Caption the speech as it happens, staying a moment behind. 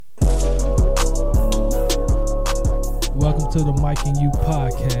Welcome to the Mike and You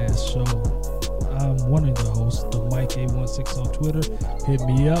podcast show. I'm one of the hosts, the Mike816 on Twitter. Hit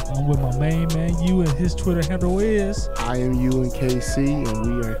me up. I'm with my main man, You, and his Twitter handle is I am You and KC, and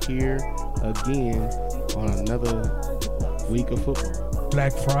we are here again on another week of football.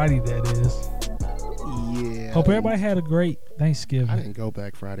 Black Friday, that is. Yeah. Hope everybody had a great Thanksgiving. I didn't go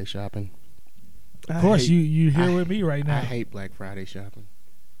Black Friday shopping. Of course, you're here with me right now. I hate Black Friday shopping.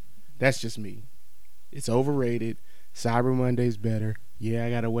 That's just me. It's overrated. Cyber Monday's better. Yeah, I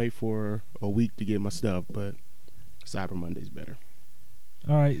gotta wait for a week to get my stuff, but Cyber Monday's better.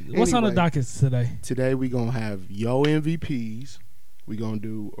 All right, what's on the docket today? Today we gonna have Yo MVPs. We gonna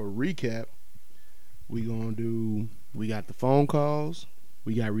do a recap. We got the phone calls.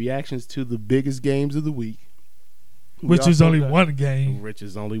 We got reactions to the biggest games of the week. Which is only one game. Which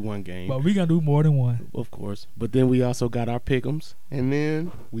is only one game. But we gonna do more than one. Of course. But then we also got our pick'ems, and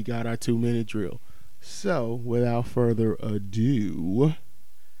then we got our 2-minute drill. So, without further ado,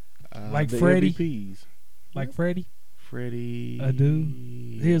 like the Freddie, MVPs. like Freddie,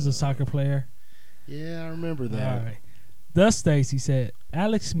 Adu. He was a soccer player. Yeah, I remember that. All right. Thus Stacy said,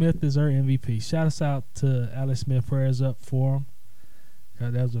 Alex Smith is our MVP. Shout us out to Alex Smith. Prayers up for him.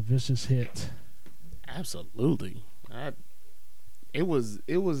 That was a vicious hit. Absolutely. It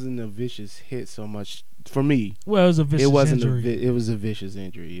wasn't a vicious hit so much for me. Well, it was a vicious injury. It was a vicious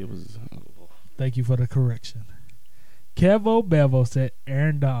injury. It was. Thank you for the correction. Kevo Bevo said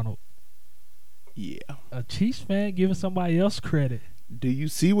Aaron Donald. Yeah. A Chiefs fan giving somebody else credit. Do you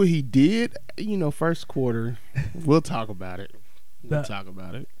see what he did? First quarter. We'll talk about it.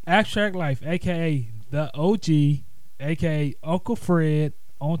 Abstract Life, a.k.a. the OG, a.k.a. Uncle Fred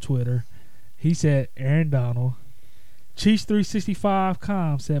on Twitter. He said Aaron Donald.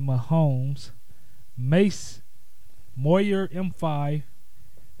 Chiefs365.com said Mahomes. Mace Moyer M5,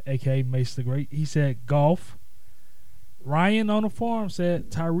 a.k.a. Mace the Great. He said golf. Ryan on the forum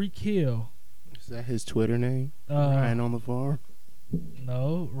said Tyreek Hill. Is that his Twitter name? Ryan on the forum?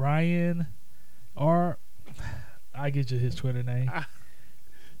 No, Ryan R. I get you his Twitter name.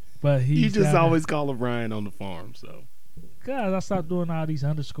 But you just always call him Ryan on the farm, so. God, I stopped doing all these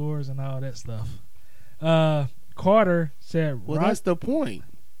underscores and all that stuff. Carter said, well, that's the point.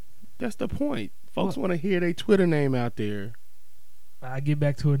 Folks want to hear their Twitter name out there. I'll get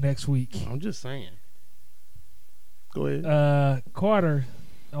back to it next week. I'm just saying. Go ahead. Carter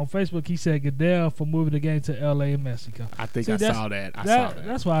on Facebook, he said Goodell for moving the game to L.A. and Mexico. I think I saw that. I saw that.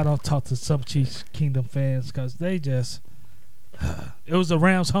 That's why I don't talk to some Chiefs Kingdom fans, because they just it was the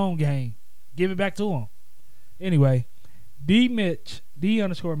Rams home game. Give it back to them. Anyway, D_Mitch,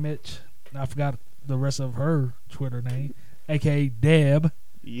 I forgot the rest of her Twitter name, a.k.a. Deb.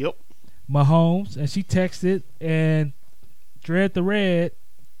 Yep. Mahomes, and she texted, and Dread the Red,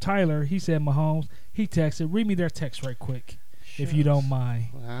 Tyler, he said Mahomes. He texted. Read me their text right quick, if you don't mind.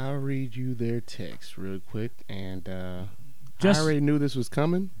 I'll read you their text real quick, and I already knew this was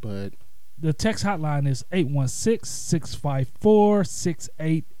coming, but the text hotline is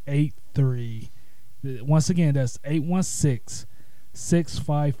 816-654-6883. Once again, that's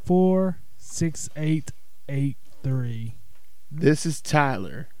 816-654-6883. This is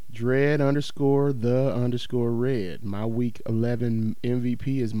Tyler. Dread_the_red. My week 11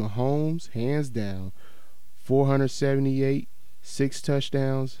 MVP is Mahomes, hands down. 478, 6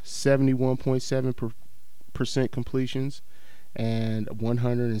 touchdowns, 71.7% completions, and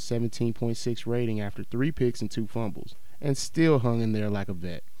 117.6 rating after 3 picks and 2 fumbles, and still hung in there like a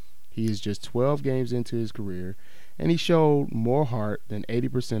vet. He is just 12 games into his career, and he showed more heart than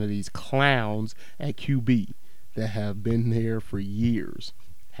 80% of these clowns at QB that have been there for years.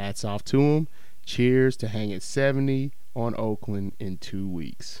 Hats off to him. Cheers to hang at 70 on Oakland in 2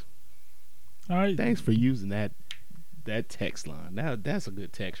 weeks. All right. Thanks for using that text line. That's a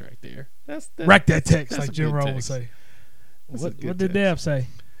good text right there. Rack that text, like Jim Rowe would say. What did Deb say?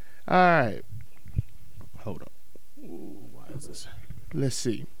 All right. Hold on. Ooh, why is this? Let's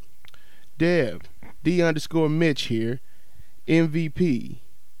see. Deb, D_Mitch here. MVP,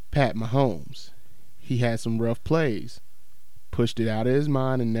 Pat Mahomes. He had some rough plays. Pushed it out of his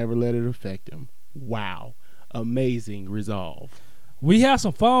mind and never let it affect him. Wow. Amazing resolve. We have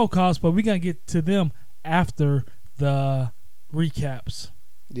some phone calls, but we're going to get to them after the recaps.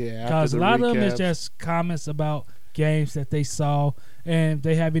 Yeah, because a lot of them is just comments about games that they saw, and if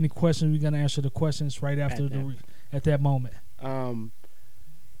they have any questions, we're going to answer the questions right after at that moment.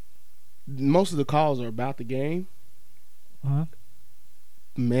 Most of the calls are about the game.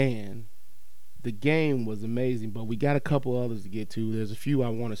 Man, the game was amazing, but we got a couple others to get to. There's a few I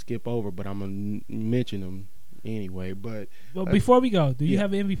want to skip over, but I'm going to mention them anyway. But before we go, do you yeah.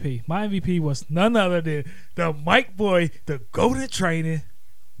 have an MVP? My MVP was none other than the Mike Boy, the golden training,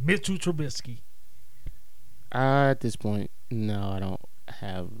 Mitchell Trubisky. at this point, no, I don't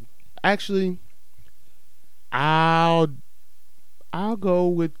have. Actually, I'll go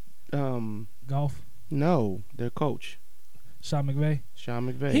with Golf, no, their coach, Sean McVay.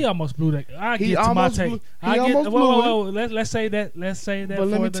 Sean McVay. He almost blew that. I He get to my almost take. blew- he I get. almost Whoa. blew Let's say that. Let's say that. But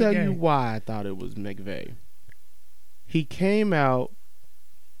let for me the tell game. you why I thought it was McVay. He came out,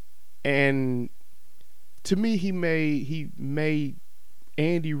 and to me, he made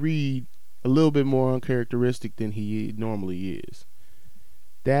Andy Reid a little bit more uncharacteristic than he normally is.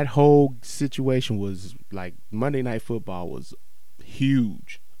 That whole situation was like Monday Night Football was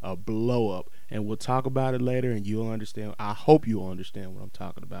huge, a blow up, and we'll talk about it later, and you'll understand. I hope you'll understand what I'm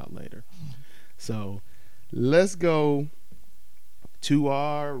talking about later. So, let's go to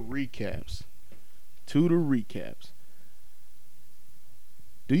our recaps. To the recaps.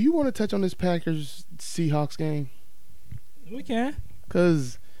 Do you want to touch on this Packers Seahawks game? We can.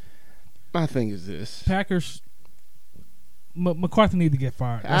 Because my thing is this. Packers. McCarthy need to get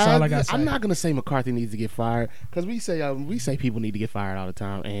fired. That's all I got to say. I'm not gonna say McCarthy needs to get fired because we say people need to get fired all the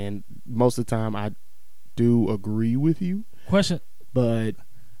time, and most of the time I do agree with you. Question: But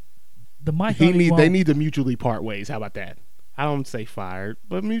the Mike they need to mutually part ways. How about that? I don't say fired,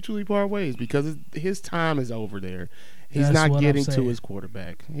 but mutually part ways because his time is over there. He's That's not what getting I'm to saying. his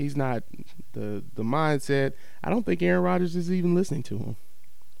quarterback. He's not the mindset. I don't think Aaron Rodgers is even listening to him.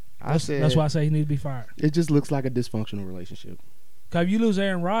 That's why I say he needs to be fired. It just looks like a dysfunctional relationship. Cause if you lose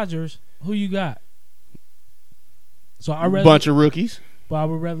Aaron Rodgers, who you got? So I rather, Bunch of rookies. but I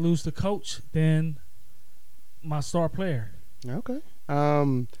would rather lose the coach than my star player. Okay.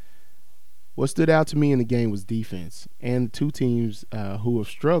 What stood out to me in the game was defense, and the two teams who have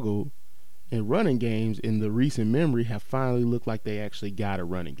struggled in running games in the recent memory have finally looked like they actually got a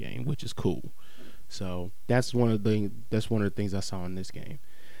running game, which is cool. So that's one of the things I saw in this game.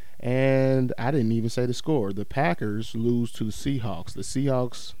 And I didn't even say the score. The Packers lose to the Seahawks. The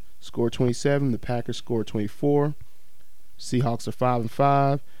Seahawks scored 27. The Packers scored 24. Seahawks are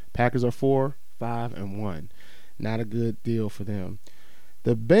 5-5. Packers are 4-5-1. Not a good deal for them.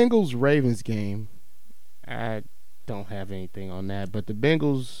 The Bengals-Ravens game, I don't have anything on that. But the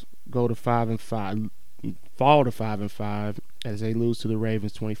Bengals go to 5-5, fall to 5-5 as they lose to the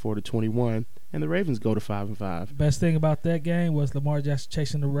Ravens 24-21. And the Ravens go to 5-5. Best thing about that game was Lamar Jackson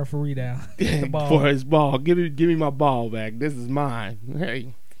chasing the referee down. The ball. For his ball. Give me my ball back. This is mine.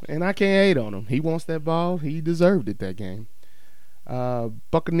 Hey. And I can't hate on him. He wants that ball. He deserved it that game.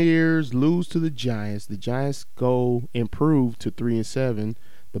 Buccaneers lose to the Giants. The Giants go improve to 3-7.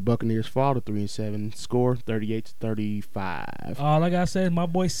 The Buccaneers fall to 3-7. Score 38-35. All I gotta say is my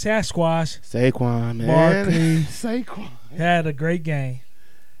boy Sasquatch Saquon, man. Barkley Saquon. had a great game.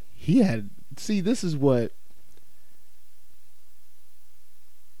 He had. See, this is what.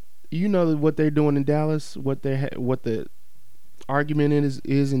 You know what they're doing in Dallas. What the argument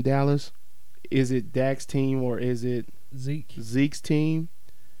is in Dallas. Is it Dak's team or is it Zeke's team?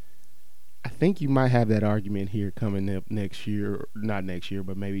 I think you might have that argument here coming up next year. Not next year,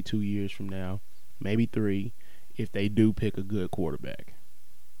 but maybe 2 years from now, maybe 3, if they do pick a good quarterback.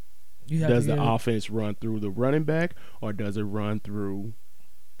 Does the offense run through the running back or does it run through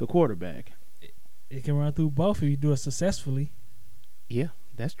the quarterback? It can run through both if you do it successfully. Yeah,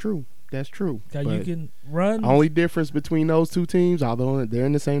 that's true. That's true. You can run. Only difference between those two teams, although they're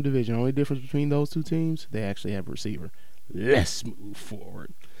in the same division, only difference between those two teams, they actually have a receiver. Let's move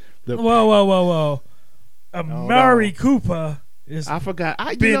forward. Whoa. Amari Cooper is. I forgot.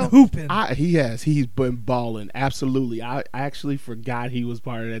 Hooping. He has. He's been balling. Absolutely. I actually forgot he was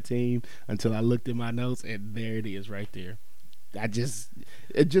part of that team until I looked at my notes, and there it is right there. Just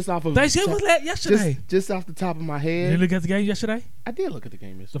off of Thanksgiving was that yesterday. Just off the top of my head. Did you look at the game yesterday? I did look at the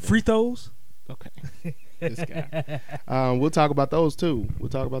game yesterday. The free throws. Okay. This guy. We'll talk about those too. We'll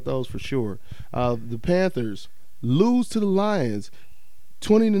talk about those for sure. The Panthers lose to the Lions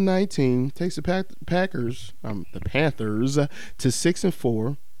 20-19. Takes the Packers, the Panthers, to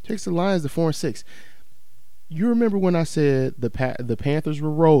 6-4. Takes the Lions to 4-6. You remember when I said the Panthers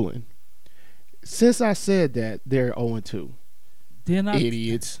were rolling? Since I said that, they're 0-2.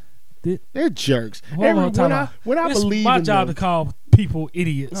 Idiots. They're jerks. When I believe it's my in job them, to call people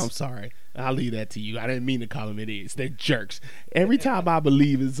idiots. I'm sorry. I'll leave that to you. I didn't mean to call them idiots. They're jerks. Every time I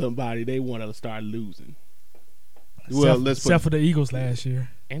believe in somebody, they want to start losing. Except for the Eagles last year.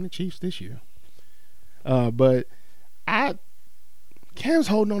 And the Chiefs this year. But Cam's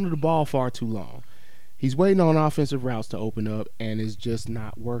holding on to the ball far too long. He's waiting on offensive routes to open up, and it's just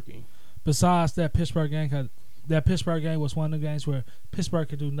not working. Besides that Pittsburgh game, that Pittsburgh game was one of the games where Pittsburgh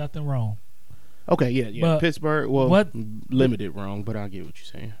could do nothing wrong. Okay, yeah. But Pittsburgh, limited wrong, but I get what you're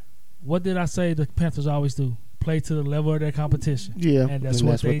saying. What did I say the Panthers always do? Play to the level of their competition. Yeah, and that's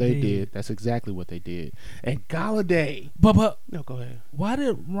what they did. That's exactly what they did. And Galladay. But no, go ahead. Why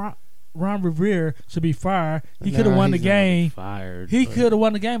did Ron Rivera should be fired? He could have won the game. Fired. He could have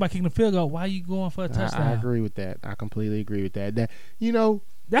won the game by kicking the field goal. Why are you going for a touchdown? I agree with that. I completely agree with that.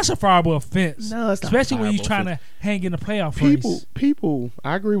 That's a fireable offense. No, it's not. Especially when you're trying to hang in the playoff race. People.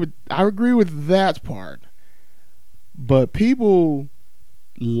 I agree with that part. But people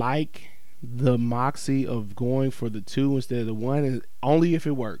like the moxie of going for the 2 instead of the 1, and only if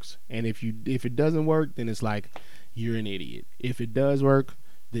it works. And if it doesn't work, then it's like you're an idiot. If it does work,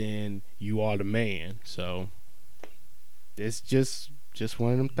 then you are the man. So it's just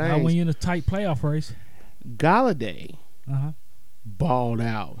one of them things. Not when you're in a tight playoff race. Galladay balled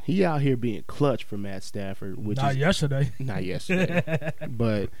out. He out here being clutch for Matt Stafford, Not yesterday.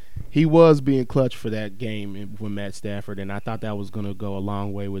 But he was being clutch for that game with Matt Stafford, and I thought that was going to go a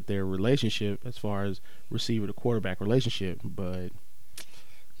long way with their relationship as far as receiver to quarterback relationship, but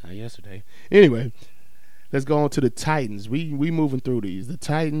not yesterday. Anyway, let's go on to the Titans. We moving through these.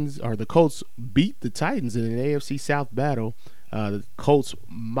 The Colts beat the Titans in an AFC South battle. The Colts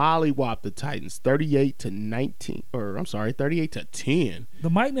mollywopped the Titans 38-10. The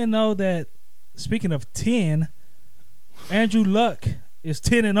Mike didn't know that. Speaking of 10, Andrew Luck is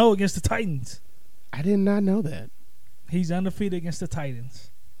 10-0 against the Titans. I did not know that. He's undefeated against the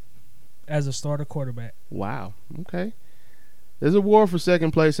Titans as a starter quarterback. Wow. Okay. There's a war for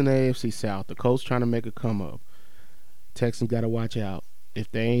second place in the AFC South. The Colts trying to make a come up. Texans got to watch out.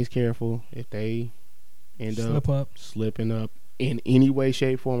 If they ain't careful, if they end up slipping up in any way,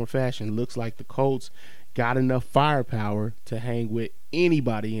 shape, form, or fashion, looks like the Colts got enough firepower to hang with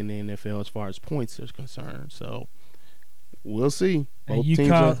anybody in the NFL as far as points is concerned. So we'll see. And you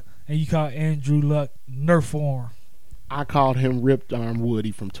call Andrew Luck Nerf form. I called him Ripped Arm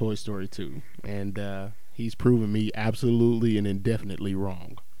Woody from Toy Story 2, and he's proven me absolutely and indefinitely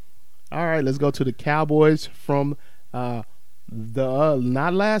wrong. All right, let's go to the Cowboys from not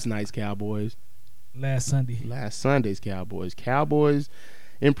last night's Cowboys. Last Sunday's Cowboys. Cowboys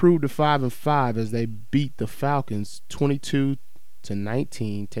improved to 5-5 as they beat the Falcons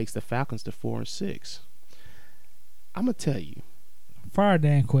 22-19. Takes the Falcons to 4-6. I'm gonna tell you, fire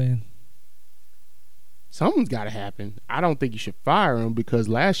Dan Quinn. Something's got to happen. I don't think you should fire him because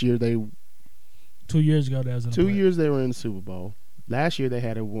last year 2 years ago they was in 2 years they were in the Super Bowl. Last year they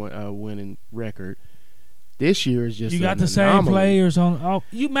had a winning record. This year is just you got the same players on.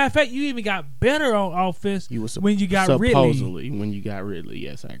 Matter of fact, you even got better on offense when you got Ridley. Supposedly, when you got Ridley,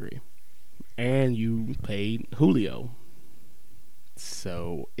 yes, I agree. And you paid Julio,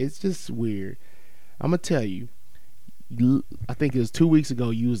 so it's just weird. I'm gonna tell you. I think it was 2 weeks ago.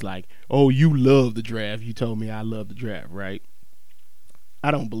 You was like, "Oh, you love the draft." You told me I love the draft, right? I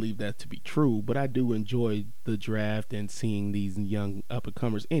don't believe that to be true, but I do enjoy the draft and seeing these young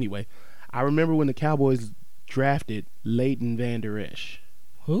up-and-comers. Anyway, I remember when the Cowboys drafted Leighton Vander Esch.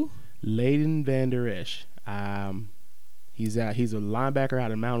 Who? Leighton Vander Esch. He's a linebacker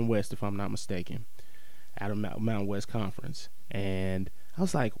out of Mountain West, if I'm not mistaken, out of Mountain West Conference. And I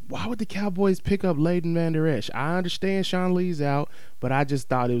was like, why would the Cowboys pick up Leighton Vander Esch? I understand Sean Lee's out, but I just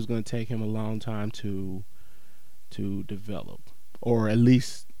thought it was going to take him a long time to develop, or at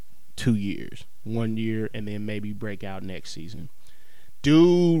least 2 years, 1 year, and then maybe break out next season.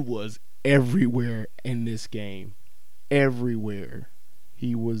 Dude was everywhere in this game. Everywhere.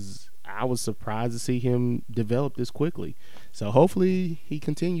 I was surprised to see him develop this quickly. So hopefully he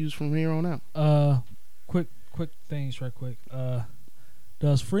continues from here on out. Quick things right quick.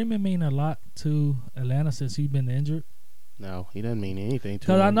 Does Freeman mean a lot to Atlanta since he's been injured? No, he doesn't mean anything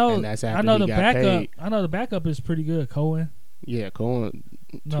to him. Because I know the backup. Paid. I know the backup is pretty good. Cohen. Yeah, Cohen.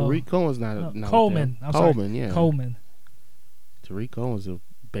 No, Tariq Cohen's not Coleman. Coleman, yeah. Coleman. Tariq Cohen's a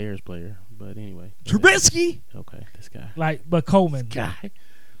Bears player, but anyway. Trubisky. Okay, this guy. But Coleman. This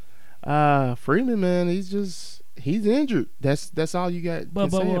guy. Freeman, man, he's injured. That's all you got to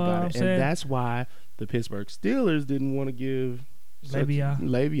say about it. And that's why the Pittsburgh Steelers didn't want to give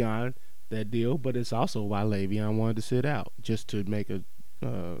Le'Veon that deal, but it's also why Le'Veon wanted to sit out, just to make a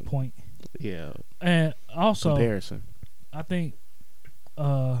point. Yeah. And also comparison. I think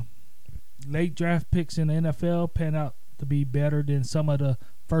late draft picks in the NFL pan out to be better than some of the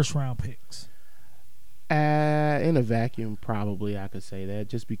first round picks. In a vacuum, probably I could say that,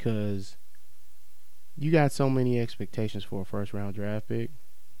 just because you got so many expectations for a first round draft pick.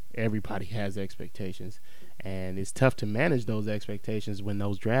 Everybody has expectations, and it's tough to manage those expectations when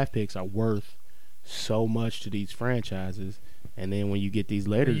those draft picks are worth so much to these franchises, and then when you get these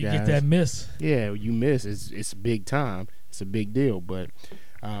later You guys, get that miss. yeah, you miss. It's big time. It's a big deal. But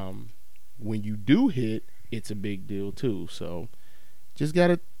when you do hit, it's a big deal too. So just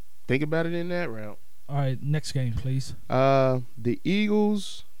gotta think about it in that route. All right, next game, please. The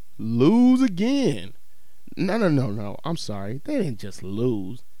Eagles lose again. No. I'm sorry. They didn't just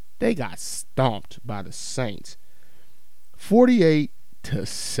lose. They got stomped by the Saints.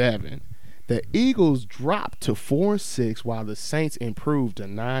 48-7. The Eagles dropped to 4-6 while the Saints improved to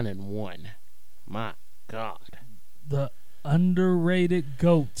 9-1. My God. The underrated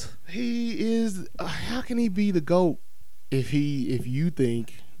GOAT. He is how can he be the GOAT if you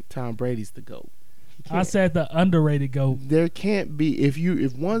think Tom Brady's the GOAT? I said the underrated GOAT. There can't be if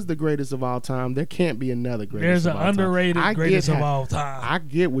one's the greatest of all time, there can't be another greatest. There's of an all underrated time. greatest of all time. I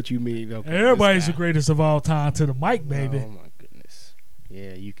get what you mean. Okay, Everybody's the greatest of all time to the mic, baby. Oh my goodness.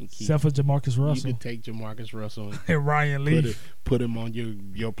 Yeah, you can keep. Except for Jamarcus You Russell can take Jamarcus Russell and Ryan and Leaf put him on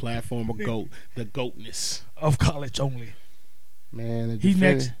your platform of GOAT, the GOATness. of college only. Man,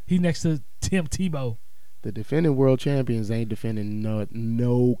 He next to Tim Tebow. The defending world champions ain't defending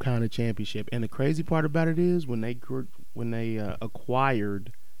no kind of championship. And the crazy part about it is when they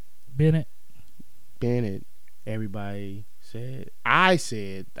acquired Bennett. everybody I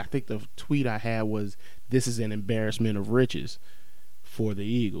think the tweet I had was, this is an embarrassment of riches for the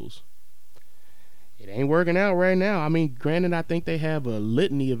Eagles. It ain't working out right now. I mean, granted, I think they have a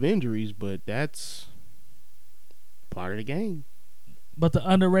litany of injuries, but that's part of the game. But the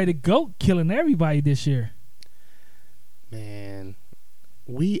underrated GOAT killing everybody this year. Man,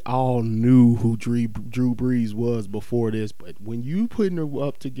 we all knew who Drew Brees was before this, but when you putting her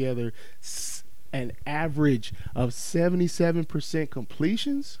up together an average of 77%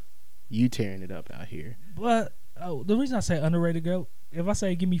 completions, you tearing it up out here. But the reason I say underrated GOAT, if I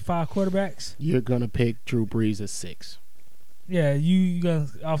say give me 5 quarterbacks, you're gonna pick Drew Brees at 6. Yeah, you gonna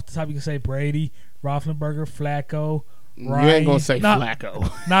off the top you can say Brady, Roethlisberger, Flacco. Ryan, you ain't gonna say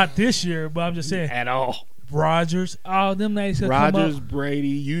Flacco. Not this year, but I'm just saying at all. Rodgers, all them names. Rodgers, Brady.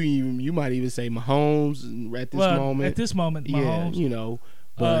 You might even say Mahomes at this moment. At this moment, Mahomes. Yeah,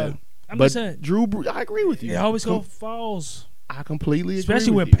 but I'm just saying Drew. I agree with you. It always go falls. I completely agree.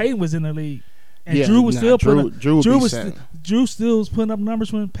 Especially when Peyton was in the league, and Drew was still putting up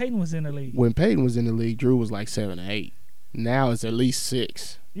numbers when Peyton was in the league. When Peyton was in the league, Drew was like 7 or 8. Now it's at least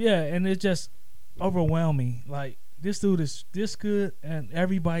 6. Yeah, and it's just overwhelming. Like, this dude is this good, and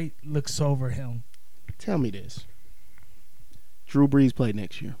everybody looks over him. Tell me this. Drew Brees played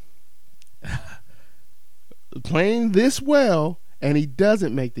next year. Playing this well, and he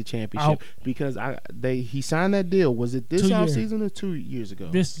doesn't make the championship because he signed that deal. Was it this offseason or 2 years ago?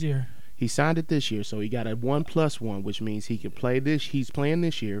 This year. He signed it this year, so he got a 1+1, which means he can play this. He's playing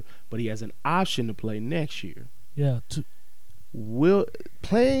this year, but he has an option to play next year. Yeah.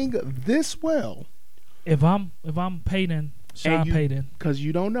 Playing this well. If I'm Peyton, Sean Payton, because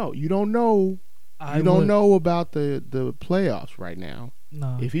you don't know about the playoffs right now.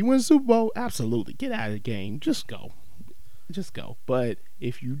 No. If he wins the Super Bowl, absolutely get out of the game. Just go. But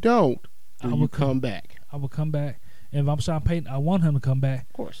if you don't, you come back. I will come back. And if I'm Sean Payton, I want him to come back.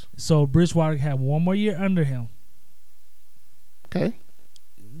 Of course. So Bridgewater can have one more year under him. Okay.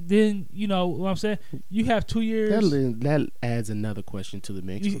 Then, you know what I'm saying? You have 2 years. That adds another question to the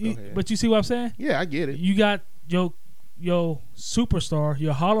mix. But you see what I'm saying? Yeah, I get it. You got your superstar,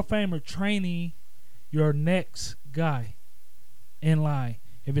 your Hall of Famer training your next guy in line.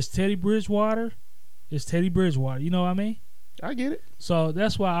 If it's Teddy Bridgewater, it's Teddy Bridgewater. You know what I mean? I get it. So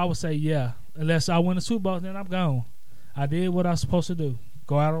that's why I would say, yeah, unless I win the Super Bowl, then I'm gone. I did what I was supposed to do.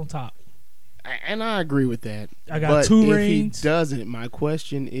 Go out on top. And I agree with that. I got 2 rings. If he doesn't, my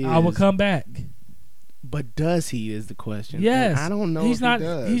question is, I will come back. But does he is the question. Yes. And I don't know he's if not, he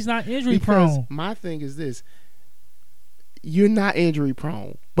does. He's not injury because prone. My thing is this. You're not injury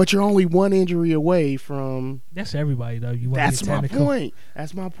prone, but you're only one injury away from. That's everybody, though. That's my point.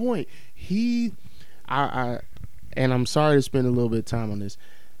 That's my point. And I'm sorry to spend a little bit of time on this.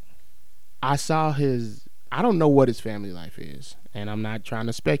 I don't know what his family life is, and I'm not trying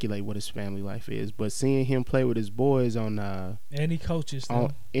to speculate what his family life is, but seeing him play with his boys on and he coaches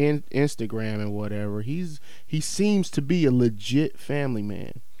on Instagram and whatever, he seems to be a legit family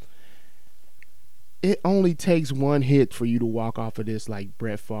man. It only takes one hit for you to walk off of this, like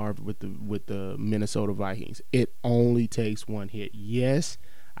Brett Favre with the Minnesota Vikings. It only takes one hit. Yes,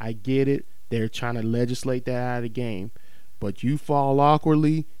 I get it. They're trying to legislate that out of the game. But you fall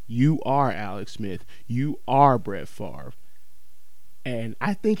awkwardly, you are Alex Smith. You are Brett Favre. And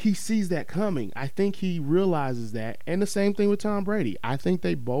I think he sees that coming. I think he realizes that. And the same thing with Tom Brady. I think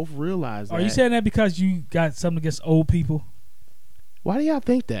they both realize that. Are you saying that because you got something against old people? Why do y'all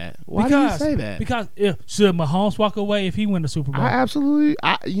think that? Why do you say that? Because should Mahomes walk away if he win the Super Bowl?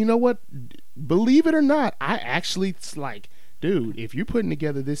 You know what? Believe it or not, I actually, it's like, dude, if you're putting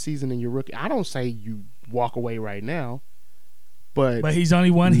together this season and you're rookie, I don't say you walk away right now. But he's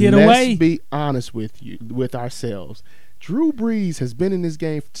only one hit away. Let's be honest with ourselves. Drew Brees has been in this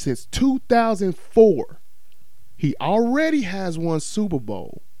game since 2004. He already has one Super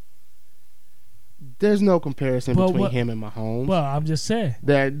Bowl. There's no comparison between him and Mahomes. Well, I'm just saying.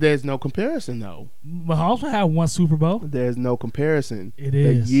 There's no comparison, though. Mahomes will have one Super Bowl. There's no comparison. It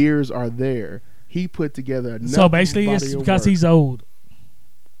is. The years are there. He put together enough. So basically, it's because he's old.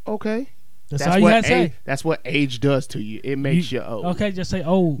 Okay. That's all you had to say. That's what age does to you. It makes you old. Okay, just say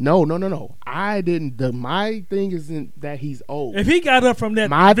old. No. I didn't. My thing isn't that he's old. If he got up from that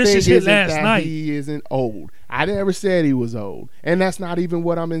vicious hit last night, he isn't old. I never said he was old, and that's not even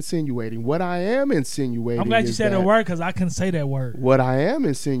what I'm insinuating. What I am insinuating. I'm glad you said that word because I couldn't say that word. What I am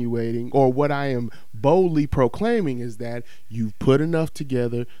insinuating, or what I am boldly proclaiming, is that you've put enough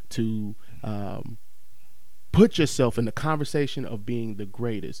together to put yourself in the conversation of being the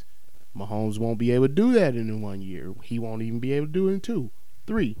greatest. Mahomes won't be able to do that in 1 year. He won't even be able to do it in 2,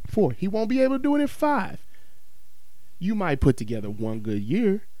 3, 4. He won't be able to do it in 5. You might put together one good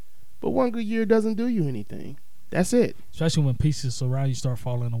year, but one good year doesn't do you anything. That's it. Especially when pieces around you start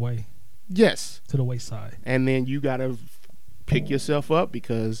falling away. Yes. To the wayside. And then you got to pick yourself up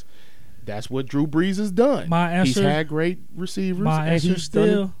because that's what Drew Brees has done. He's had great receivers. And he's done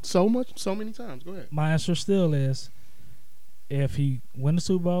it so many times. Go ahead. My answer still is, if he win the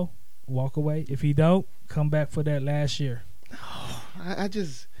Super Bowl, walk away. If he don't, come back for that last year.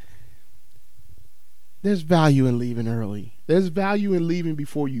 There's value in leaving early. There's value in leaving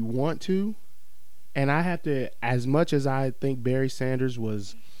before you want to. And I have to, as much as I think Barry Sanders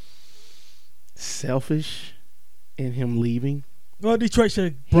was selfish in him leaving. Well,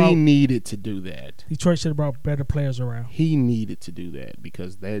 he needed to do that. Detroit should have brought better players around. He needed to do that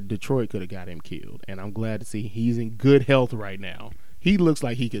because Detroit could have got him killed. And I'm glad to see he's in good health right now. He looks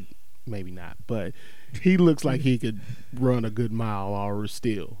like he could, maybe not, but he looks like he could run a good mile or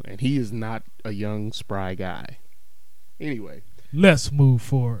still. And he is not a young, spry guy. Anyway. Let's move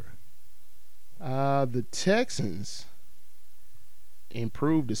forward. The Texans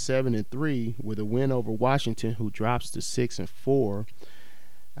improved to 7-3 with a win over Washington, who drops to 6-4.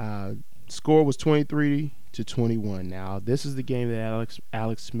 Score was 23-21. Now, this is the game that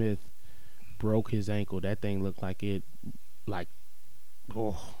Alex Smith broke his ankle. That thing looked like it,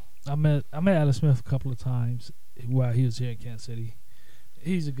 I met Alex Smith a couple of times while he was here in Kansas City.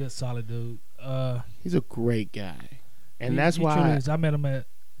 He's a good, solid dude. He's a great guy, and that's why I met him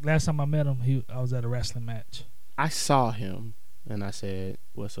last time I met him. I was at a wrestling match. I saw him, and I said,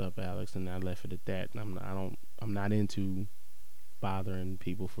 "What's up, Alex?" And I left it at that. I'm not into bothering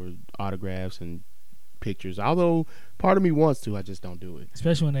people for autographs and pictures. Although part of me wants to, I just don't do it.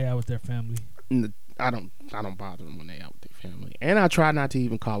 Especially when they out with their family. I don't bother them when they out with their family, and I try not to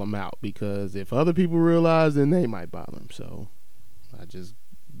even call them out because if other people realize, then they might bother them. So I just,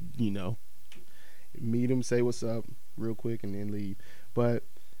 meet them, say what's up real quick, and then leave. But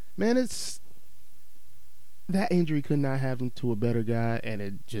man, that injury could not happen to a better guy, and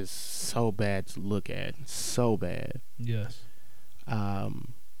it just so bad to look at, so bad. Yes.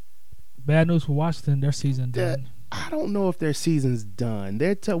 Bad news for Washington. Their season done. I don't know if their season's done.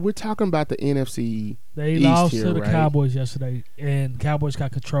 We're talking about the NFC. They East lost here, to the right? Cowboys yesterday, and Cowboys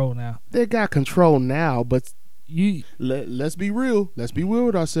got control now. They got control now, but let's be real. Let's be real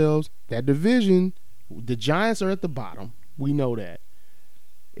with ourselves. That division, the Giants are at the bottom. We know that.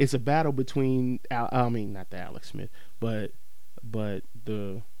 It's a battle between, not the Alex Smith, but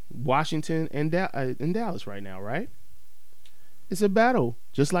the Washington and Dallas right now, right? It's a battle,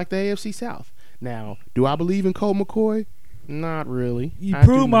 just like the AFC South. Now, do I believe in Colt McCoy? Not really. You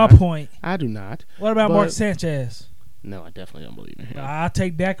prove my point. I do not. What about Mark Sanchez? No, I definitely don't believe in him. I'll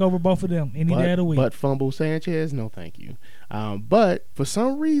take Dak over both of them any day of the week. But Fumble Sanchez, no thank you. But for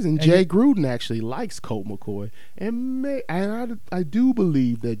some reason, Jay Gruden actually likes Colt McCoy. And I do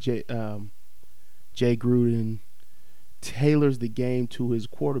believe that Jay Gruden tailors the game to his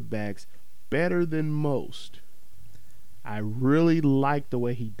quarterbacks better than most. I really like the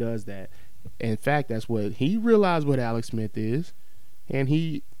way he does that. In fact, that's what he realized what Alex Smith is, and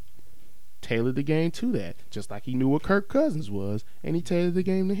he tailored the game to that, just like he knew what Kirk Cousins was, and he tailored the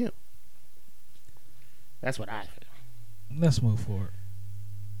game to him. That's what I feel. Let's move forward.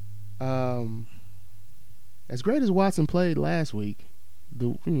 As great as Watson played last week,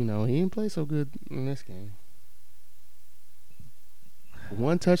 he didn't play so good in this game.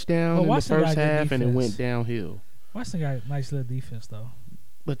 One touchdown in the Watson first got good half, and it defense. went downhill. Watson got a nice little defense though.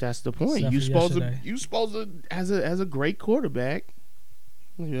 But that's the point. Except You for supposed yesterday. to as a great quarterback.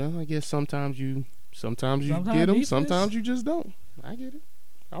 I guess sometimes you get them, defense. sometimes you just don't. I get it.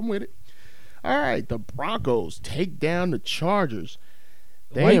 I'm with it. All right, the Broncos take down the Chargers.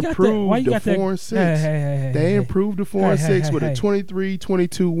 They improved to 4-6. They improved to 4-6 with a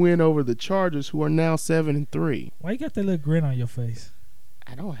 23-22 win over the Chargers, who are now 7-3. Why you got that little grin on your face?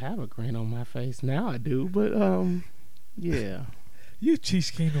 I don't have a grin on my face now. I do, but yeah. You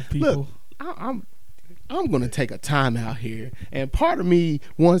Chiefs Kingdom people. Look, I'm going to take a timeout here, and part of me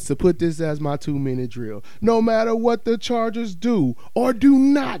wants to put this as my 2-minute drill. No matter what the Chargers do or do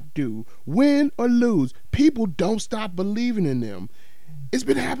not do, win or lose, people don't stop believing in them. It's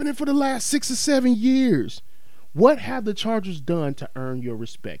been happening for the last 6 or 7 years. What have the Chargers done to earn your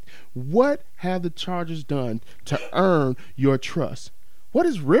respect? What have the Chargers done to earn your trust? What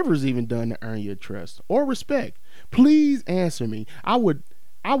has Rivers even done to earn your trust or respect? Please answer me. I would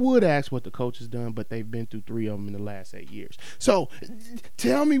ask what the coach has done, but they've been through 3 of them in the last 8 years. So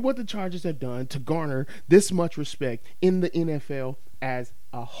tell me what the Chargers have done to garner this much respect in the NFL as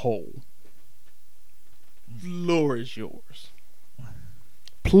a whole. Floor is yours.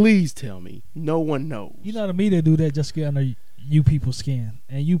 Please tell me. No one knows. You know the media do that just to get under you people's skin,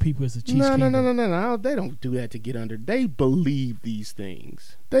 and you people is the Chiefs Kingdom. No. They don't do that to get under. They believe these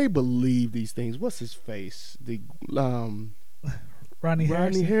things. What's his face? The Rodney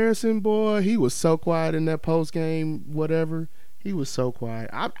Harrison, boy, he was so quiet in that post game, whatever. He was so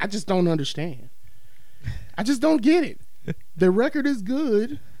quiet. I just don't understand. I just don't get it. The record is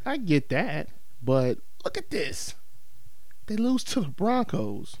good. I get that. But look at this. They lose to the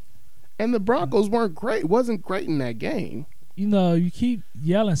Broncos. And the Broncos wasn't great in that game. You know, you keep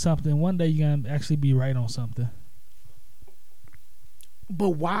yelling something. One day you're going to actually be right on something. But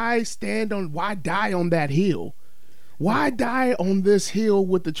why die on that hill? Why die on this hill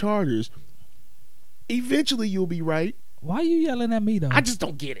with the Chargers? Eventually you'll be right. Why are you yelling at me, though? I just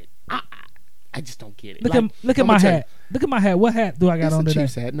don't get it. I just don't get it. Look at my hat. Look at my hat. What hat do I got on today?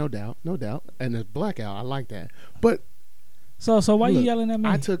 It's a Chiefs hat, no doubt. And it's blackout. I like that. But so why you yelling at me?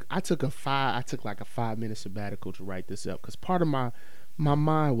 I took like a 5-minute sabbatical to write this up because part of my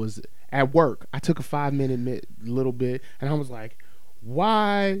mind was at work. I took a 5-minute little bit, and I was like,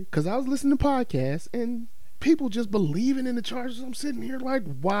 why? Because I was listening to podcasts and people just believing in the Chargers. I'm sitting here like,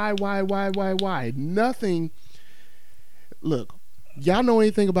 why? Nothing. Look, y'all know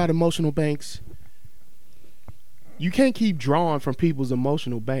anything about emotional banks? You can't keep drawing from people's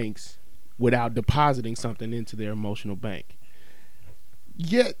emotional banks without depositing something into their emotional bank.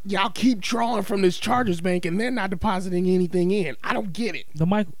 Yet y'all keep drawing from this Chargers bank and they're not depositing anything in. I don't get it. The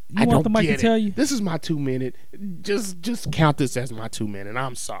mic. You want the mic to tell you? This is my 2-minute. Just count this as my 2-minute.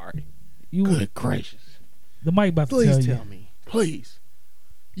 I'm sorry. Good gracious. The mic about to tell you. Please tell me. Please.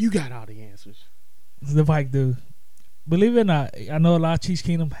 You got all the answers. The mic do. Believe it or not, I know a lot of Chiefs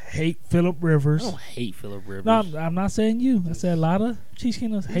Kingdom hate Phillip Rivers. I don't hate Phillip Rivers. No, I'm not saying you. I said a lot of Chiefs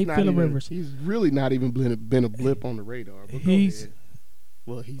Kingdoms hate Phillip Rivers. He's really not even been a blip on the radar.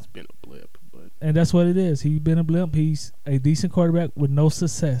 But he's been a blip. But and that's what it is. He's been a blip. He's a decent quarterback with no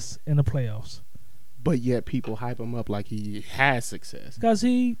success in the playoffs. But yet people hype him up like he has success. Because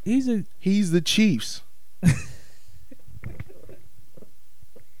he's the Chiefs.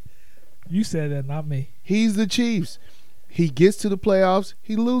 You said that, not me. He's the Chiefs. He gets to the playoffs.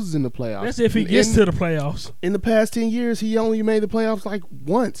 He loses in the playoffs. That's if he gets to the playoffs. In the past 10 years, he only made the playoffs like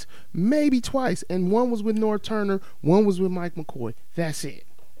once, maybe twice. And one was with North Turner. One was with Mike McCoy. That's it.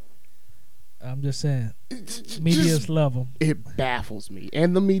 I'm just saying. Media's love him. It baffles me.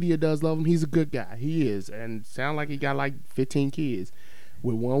 And the media does love him. He's a good guy. He is. And sound like he got like 15 kids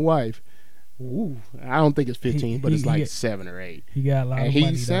with one wife. Ooh, I don't think it's 15, but it's like 7 or 8. He got a lot of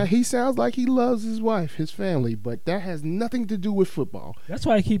money. He sounds like he loves his wife, his family, but that has nothing to do with football. That's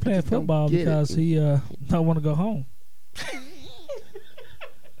why he keep playing football, because he don't want to go home.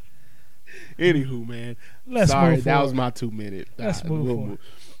 Anywho, man. Sorry, that was my 2-minute. Let's move forward.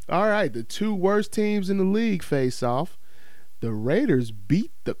 All right, the 2 worst teams in the league face off. The Raiders beat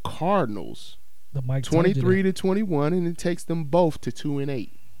the Cardinals 23-21, and it takes them both to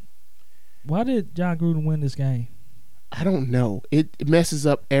 2-8. Why did John Gruden win this game? I don't know. It messes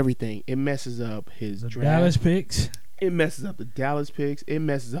up everything. It messes up his draft. Dallas picks. It messes up the Dallas picks. It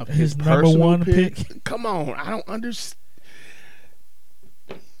messes up his number personal 1 pick. Come on. I don't understand.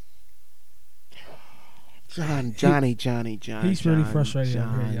 Johnny. He's really frustrated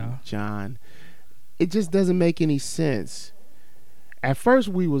over here, y'all. John. it just doesn't make any sense. At first,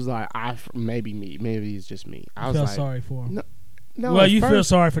 we was like, maybe it's just me. I was feel like, sorry for him. No. Well, you feel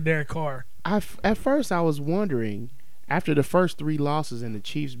sorry for Derek Carr. At first, I was wondering, after the first 3 losses and the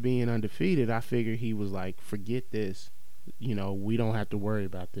Chiefs being undefeated, I figured he was like, forget this. We don't have to worry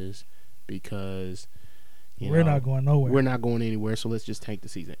about this because we're not going nowhere. We're not going anywhere, so let's just tank the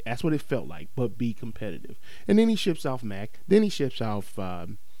season. That's what it felt like, but be competitive. And then he ships off Mac. Then he ships off a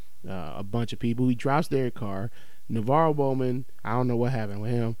bunch of people. He drops Derek Carr. Navarro Bowman, I don't know what happened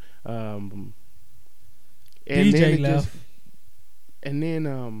with him. And DJ left. And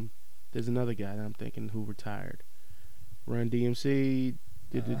then there's another guy that I'm thinking who retired. Run DMC.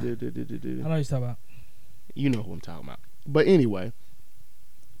 I know what you're talking about. You know who I'm talking about. But anyway,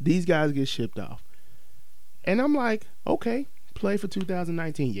 these guys get shipped off. And I'm like, okay, play for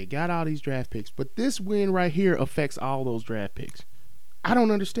 2019. You got all these draft picks. But this win right here affects all those draft picks. I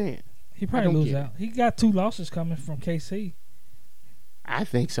don't understand. He probably lose out. He got 2 losses coming from KC. I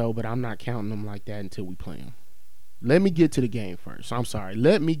think so, but I'm not counting them like that until we play them. Let me get to the game first. I'm sorry.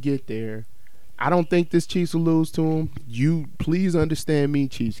 Let me get there. I don't think this Chiefs will lose to them. You please understand me,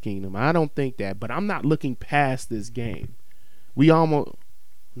 Chiefs Kingdom. I don't think that, but I'm not looking past this game. No,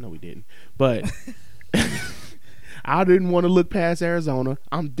 we didn't. But I didn't want to look past Arizona.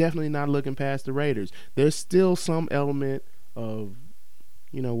 I'm definitely not looking past the Raiders. There's still some element of,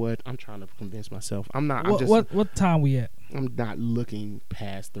 you know what? I'm trying to convince myself. I'm not. What time we at? I'm not looking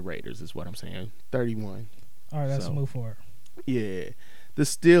past the Raiders is what I'm saying. 31. All right, let's move forward. Yeah. The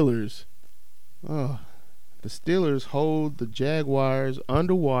Steelers. Oh, the Steelers hold the Jaguars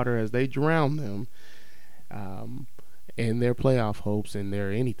underwater as they drown them in their playoff hopes and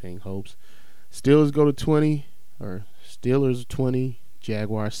their anything hopes. Steelers go to 20, or Steelers 20,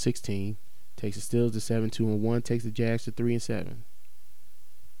 Jaguars 16. Takes the Steelers to 7-2-1. Takes the Jags to 3-7.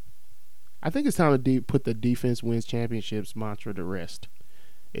 I think it's time to put the defense wins championships mantra to rest.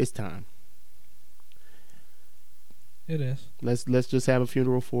 It's time. It is. Let's just have a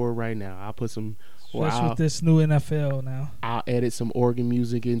funeral for it right now. I'll put some. Especially with this new NFL now. I'll edit some organ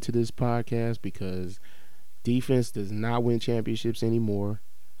music into this podcast because defense does not win championships anymore.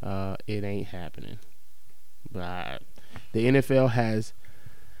 It ain't happening. But the NFL has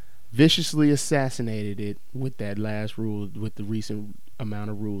viciously assassinated it with that last rule, with the recent amount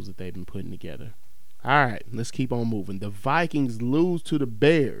of rules that they've been putting together. All right, let's keep on moving. The Vikings lose to the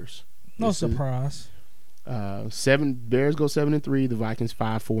Bears. No surprise. Bears go 7-3. The Vikings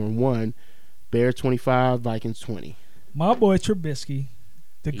 5-4-1. Bears 25. Vikings 20. My boy Trubisky,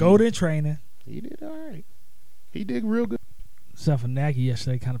 the GOAT in training. He did all right. He did real good. Except for Nagy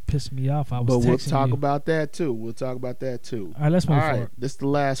yesterday, kind of pissed me off. But we'll talk about that too. All right, let's move forward. This is the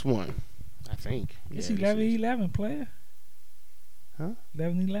last one, I think. It's 11-11, player. Huh?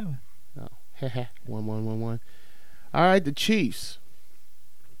 11-11. Oh, 1-1-1-1. All right, the Chiefs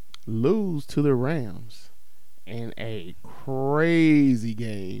lose to the Rams in a crazy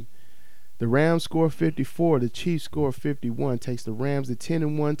game. The Rams score 54. The Chiefs score 51. Takes the Rams to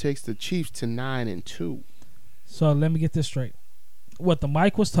 10-1. Takes the Chiefs to 9-2. So let me get this straight. What the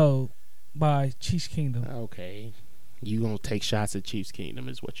mic was told by Chiefs Kingdom. Okay. You gonna take shots at Chiefs Kingdom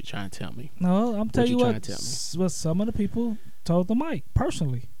is what you're trying to tell me. No, I'm telling you what some of the people told the mic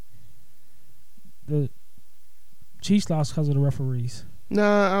personally. The Chiefs lost because of the referees.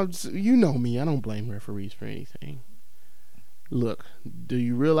 Nah, you know me. I don't blame referees for anything. Look, do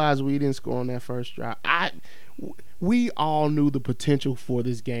you realize we didn't score on that first drive? We all knew the potential for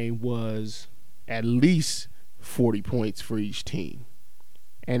this game was at least 40 points for each team,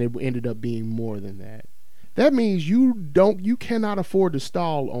 and it ended up being more than that. That means you cannot afford to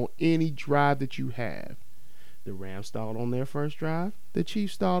stall on any drive that you have. The Rams stalled on their first drive. The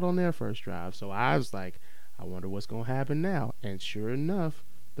Chiefs stalled on their first drive. So I was like, I wonder what's going to happen now. And sure enough,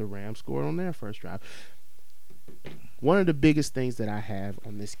 the Rams scored on their first drive. One of the biggest things that I have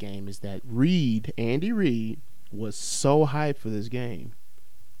on this game is that Andy Reid, was so hyped for this game.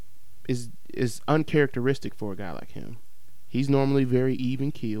 Is uncharacteristic for a guy like him. He's normally very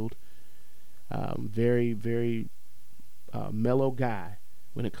even-keeled, very, very mellow guy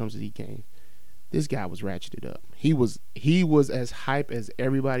when it comes to these games. This guy was ratcheted up. He was as hype as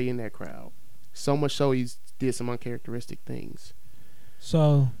everybody in that crowd. So much so he did some uncharacteristic things.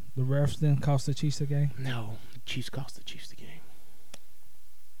 So the refs didn't cost the Chiefs the game? No, the Chiefs cost the Chiefs the game.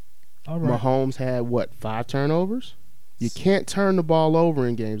 All right. Mahomes had 5 turnovers? You can't turn the ball over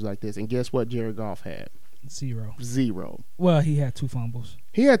in games like this. And guess what Jared Goff had? 0. Well, he had 2 fumbles.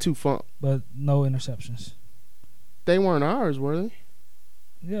 He had 2 fumbles. But no interceptions. They weren't ours, were they?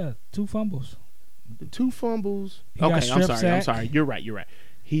 Yeah, 2 fumbles. The 2 fumbles. I'm sorry. You're right.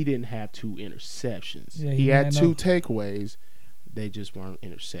 he didn't have 2 interceptions. Yeah, he had 2 takeaways. They just weren't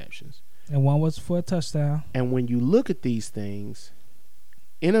interceptions. And one was for a touchdown. And when you look at these things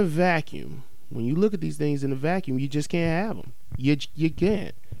in a vacuum, you just can't have them. You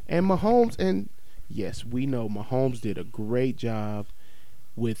can't. And Mahomes, and yes, we know Mahomes did a great job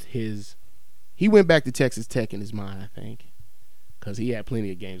with his. He went back to Texas Tech in his mind, I think, because he had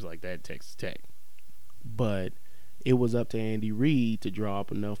plenty of games like that at Texas Tech. But it was up to Andy Reid to draw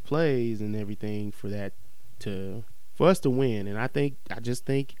up enough plays and everything for us to win. And I just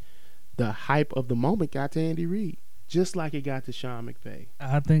think the hype of the moment got to Andy Reid, just like it got to Sean McVay.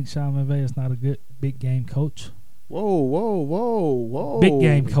 I think Sean McVay is not a good big game coach. Whoa. Big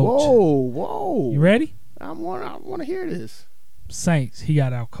game coach. Whoa. You ready? I want to hear this. Saints, he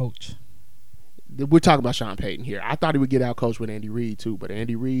got out coach. We're talking about Sean Payton here. I thought he would get out coached with Andy Reid too, but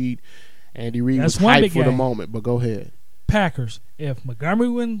Andy Reid That's was one hyped big for the game. moment. But go ahead. Packers, if Montgomery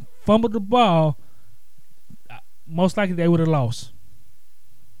wouldn't fumbled the ball, most likely they would have lost.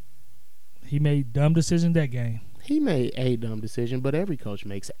 He made dumb decision that game. He made a dumb decision, but every coach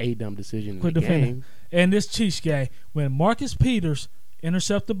makes a dumb decision in Quit the defending. game. And this Chiefs game, when Marcus Peters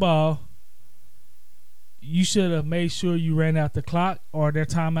intercepted the ball, you should have made sure you ran out the clock or their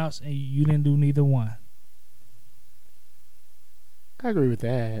timeouts, and you didn't do neither one. I agree with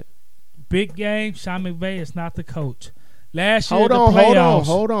that. Big game, Sean McVay is not the coach. Last year, Hold the on.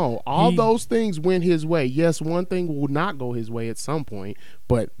 playoffs. All those things went his way. Yes, one thing will not go his way at some point,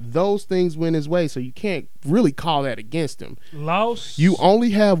 but those things went his way, so you can't really call that against him. Loss. You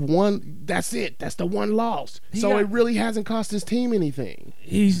only have one. That's it. That's the one loss. It really hasn't cost his team anything.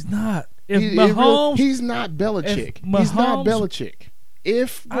 He's not. If Mahomes, he's not Belichick. He's not Mahomes- Belichick.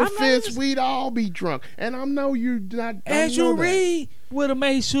 If I'm the not fence, even- we'd all be drunk. And I know you're not. Andrew Reid would have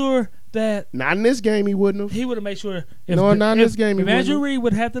made sure that Not in this game, he wouldn't have. he would have made sure. No, not in this game, he If Andrew wouldn't. Reid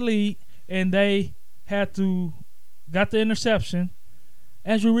would have the lead and they had to got the interception,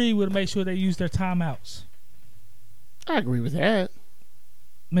 Andrew Reid would have made sure they used their timeouts. I agree with that.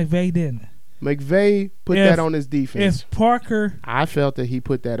 McVay didn't. McVay put that on his defense. If Parker, I felt that he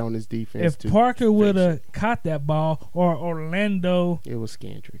put that on his defense. if Parker would have caught that ball, or Orlando, it was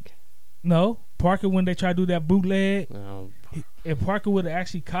Scandrick. no, Parker when they tried to do that bootleg, No, if Parker would have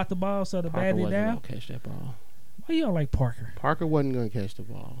actually caught the ball, so the Parker batted wasn't down. gonna catch that ball. Why you don't like Parker? Parker wasn't gonna catch the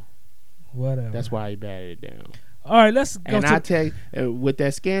ball. Whatever. That's why he batted it down. All right, let's go. And I tell you, with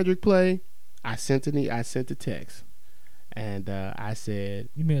that Scandrick play, I sent a text, and I said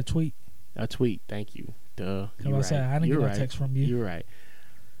You mean a tweet? a tweet. Thank you. Duh. Come on, I didn't get a text from you. You're right.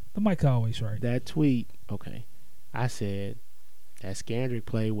 The mic always right. That tweet. Okay. I said that Scandrick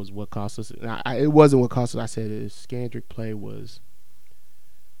play was what cost us. It wasn't what cost us. I said the Scandrick play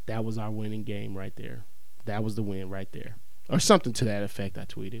that was our winning game right there. That was the win right there, or something to that effect. I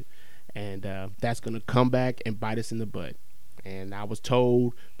tweeted, and that's gonna come back and bite us in the butt. And I was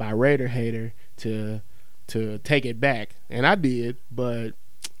told by Raider Hater to take it back, and I did, but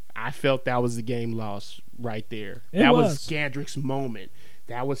I felt that was the game lost right there. That was Scandrick's moment.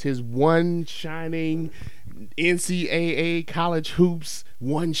 That was his one shining NCAA college hoops,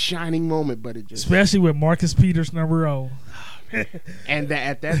 one shining moment, but it just Especially with Marcus Peters number 0. and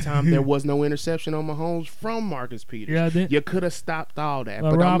at that time there was no interception on Mahomes from Marcus Peters. Yeah, you could have stopped all that.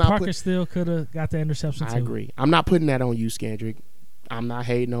 Well, but Rob I'm not Parker still could have got the interception too. I agree. I'm not putting that on you, Scandrick. I'm not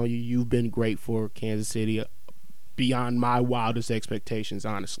hating on you. You've been great for Kansas City beyond my wildest expectations,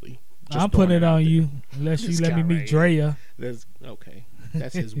 honestly. I'm putting it on you unless you let me meet Drea. That's okay.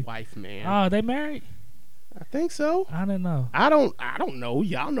 That's his wife, man. Oh, they married? I think so. I don't know. I don't know.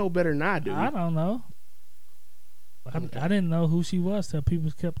 Y'all know better than I do. I don't know. I didn't know who she was till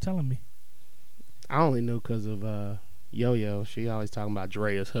people kept telling me. I only knew because of Yo-Yo. She always talking about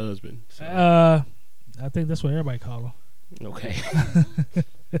Drea's husband. So. I think that's what everybody call him. Okay.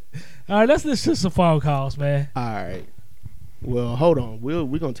 All right, let's listen to some phone calls, man. All right. Well, hold on. We're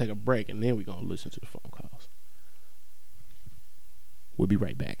going to take a break, and then we're going to listen to the phone calls. We'll be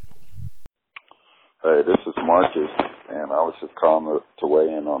right back. Hey, this is Marcus, and I was just calling to weigh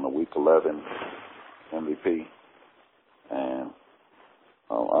in on the Week 11 MVP. And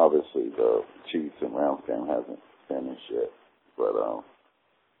obviously the Chiefs and Rams game hasn't finished yet. But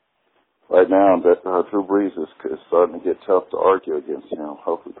right now, Drew Brees is starting to get tough to argue against him.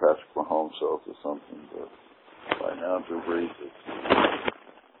 Hopefully Patrick Mahomes shows us something. But right now, Drew Brees is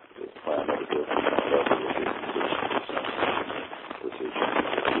playing at a different level with his position, which is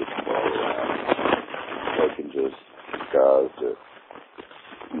get the ball around, taking just guys that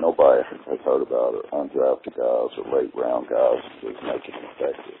nobody has heard about, or undrafted guys or late round guys, just making them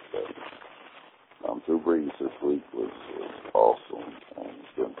effective. But Drew Brees this week was awesome, and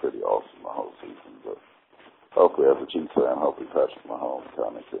it's been hopefully, as a Chiefs fan, hopefully Patrick Mahomes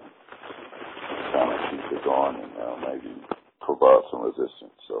kind of keep it going and maybe provide some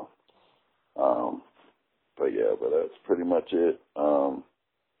resistance. So, but that's pretty much it.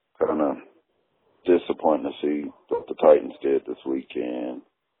 Kind of disappointing to see what the Titans did this weekend.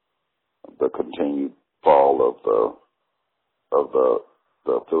 The continued fall of the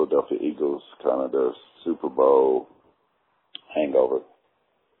Philadelphia Eagles, kind of their Super Bowl hangover,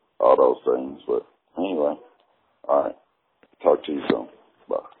 all those things. But anyway, all right. Talk to you soon.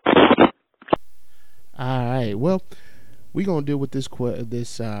 Bye. All right. Well, we're going to deal with this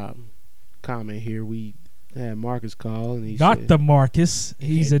comment here. We had Marcus call, and he Dr. said, Marcus.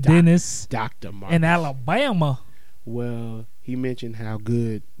 He's a dentist Dr. Marcus. in Alabama. Well, he mentioned how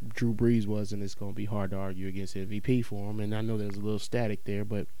good Drew Brees was, and it's going to be hard to argue against MVP for him. And I know there's a little static there,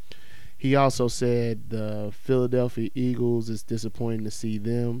 but he also said the Philadelphia Eagles, is disappointing to see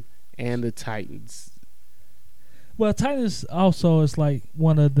them, and the Titans. Well, Titans also is like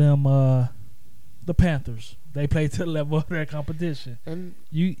one of them, the Panthers. They play to the level of their competition. And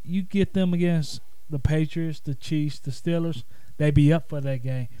You get them against the Patriots, the Chiefs, the Steelers, they be up for that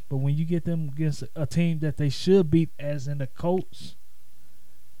game. But when you get them against a team that they should beat, as in the Colts,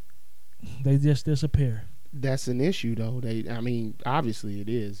 they just disappear. that's an issue, though. Obviously it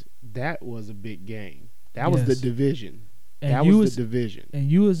is. That was a big game. That was the division. And that was the division. And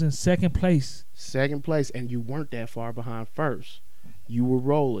you was in second place. Second place, and you weren't that far behind first. You were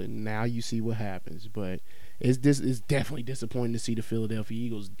rolling. Now you see what happens. But it's definitely disappointing to see the Philadelphia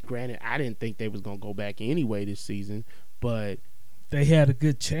Eagles. Granted, I didn't think they was going to go back anyway this season, but They had a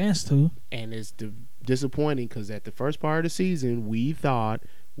good chance to. and it's disappointing because at the first part of the season, we thought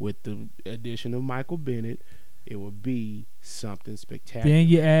with the addition of Michael Bennett, it would be something spectacular. Then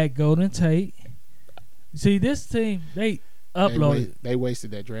you add Golden Tate. See, this team, they uploaded. They wasted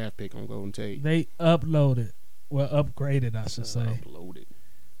that draft pick on Golden Tate. They uploaded. Well, upgraded, I should say. Uploaded.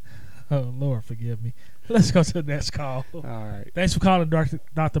 Oh, Lord, forgive me. Let's go to the next call. All right. Thanks for calling,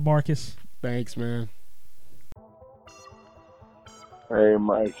 Dr. Marcus. Thanks, man. Hey,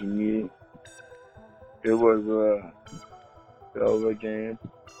 Mike and you. It was a hell of a game.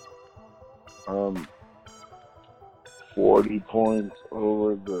 40 points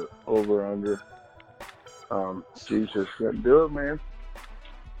over under. Chiefs just couldn't do it, man.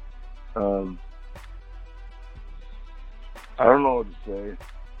 I don't know what to say.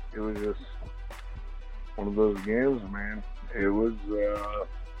 It was just one of those games, man. It was a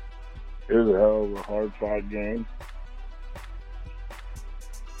hell of a hard fought game.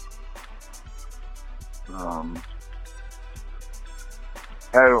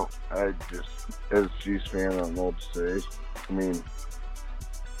 I just, as a Chiefs fan, I don't know what to say. I mean,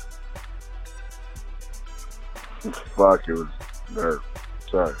 fuck, it was,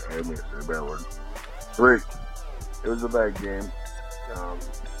 sorry, I didn't mean to say a bad word. Rick, it was a bad game.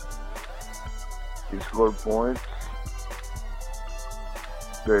 He scored points.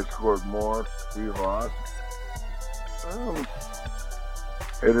 They scored more. We lost.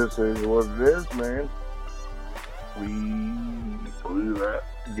 It is what it is, man. We blew that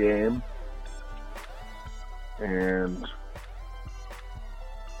game, and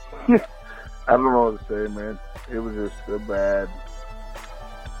I don't know what to say, man. It was just a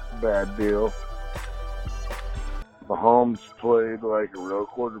bad deal. Mahomes played like a real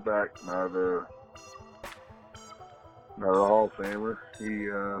quarterback, not a Hall of Famer.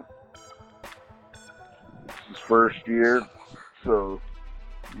 It's his first year, so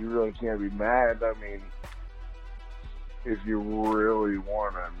you really can't be mad. I mean, if you really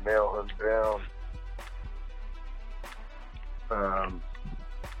want to nail him down,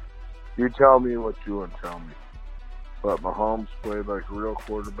 you tell me what you want to tell me. But Mahomes played like a real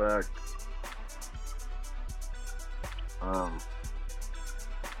quarterback.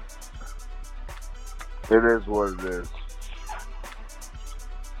 It is what it is.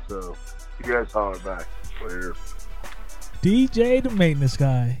 So, you guys holler back later. DJ, the maintenance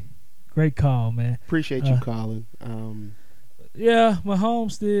guy. Great call, man. Appreciate you calling. Yeah,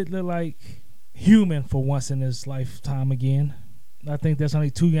 Mahomes did look like human for once in his lifetime again. I think there's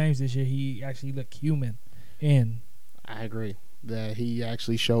only 2 games this year he actually looked human in. I agree that he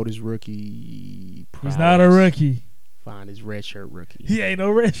actually showed his rookie prowess. He's not a rookie. Fine, his red shirt rookie. He ain't no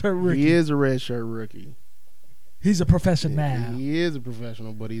red shirt rookie. He is a red shirt rookie. He's a professional. He is a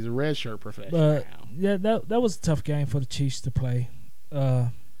professional, but he's a red shirt professional. But yeah, that was a tough game for the Chiefs to play.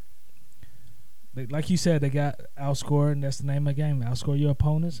 Like you said, they got outscored, and that's the name of the game. Outscore your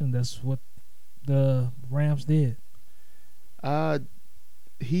opponents, and that's what the Rams did.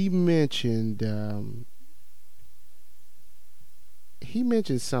 He mentioned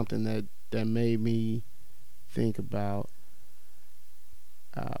something that made me think about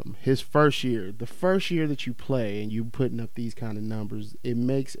his first year. The first year that you play and you putting up these kind of numbers, it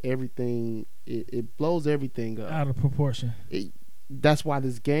makes everything. It blows everything up out of proportion. That's why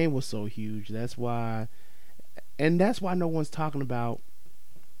this game was so huge. That's why no one's talking about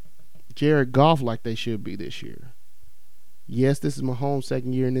Jared Goff like they should be this year. Yes, this is Mahomes'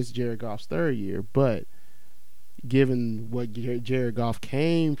 second year and this is Jared Goff's third year, but given what Jared Goff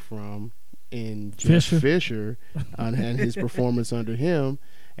came from in Jeff Fisher and his performance under him,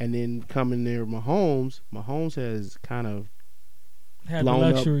 and then coming there Mahomes has kind of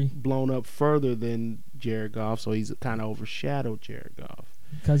blown up further than Jared Goff, so he's kind of overshadowed Jared Goff.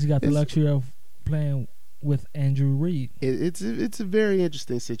 Because he got the luxury of playing with Andrew Reid. It's a very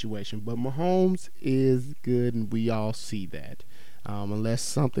interesting situation, but Mahomes is good, and we all see that. Unless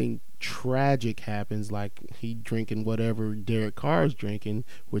something tragic happens, like he drinking whatever Derek Carr's drinking,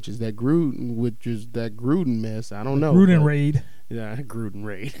 which is that Gruden mess. I don't know. Gruden raid. Yeah, Gruden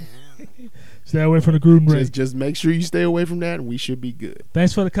raid. Stay away from the Gruden raid. Just make sure you stay away from that, and we should be good.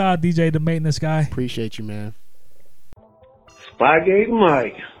 Thanks for the call, DJ, the maintenance guy. Appreciate you, man. Spygate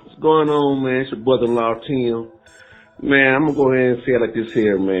Mike. What's going on, man? It's your brother-in-law, Tim. Man, I'm going to go ahead and say it like this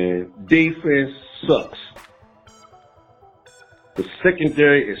here, man. Defense sucks. The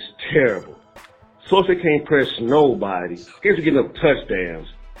secondary is terrible. Sosa can't press nobody. Kids are getting up touchdowns.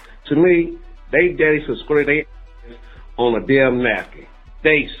 To me, they daddy should score their ass on a damn napkin.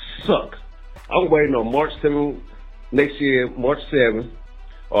 They suck. I'm waiting on March 7th next year, March 7th,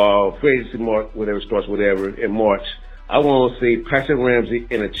 or free agency March, whatever starts, whatever, in March. I want to see Patrick Ramsey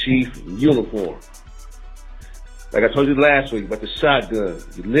in a Chief uniform. Like I told you last week about the shotgun.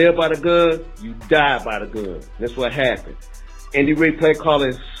 You live by the gun, you die by the gun. That's what happened. Andy Reid play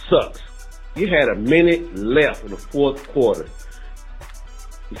calling sucks. You had a minute left in the fourth quarter.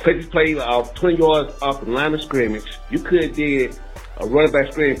 You take this play off 20 yards off the line of scrimmage. You could have did a running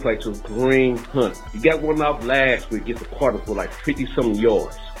back screen play to Kareem Hunt. You got one off last week against the Cardinals for like 50-something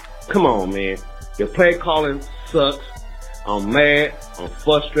yards. Come on, man. Your play calling sucks. I'm mad. I'm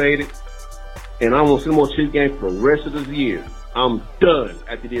frustrated. And I want to see more Chiefs game for the rest of this year. I'm done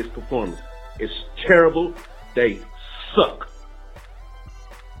after this performance. It's terrible. They suck.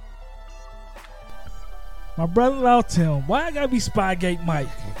 My brother-in-law Tim, why I gotta be Spygate Mike?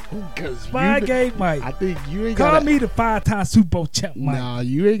 Spygate Mike. I think you ain't Call me the 5-time Super Bowl champ Mike. Nah,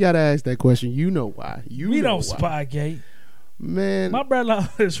 you ain't gotta ask that question. You know why. We don't Spygate. Man, my brother-in-law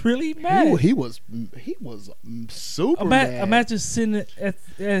is really mad. He was super mad. Imagine sitting at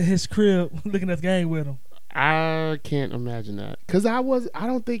his crib looking at the game with him. I can't imagine that. Because I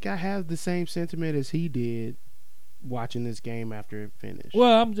don't think I have the same sentiment as he did watching this game after it finished.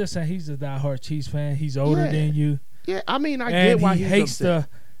 Well, I'm just saying he's a diehard Chiefs fan. He's older than you. Yeah, I mean, I get why he hates upset.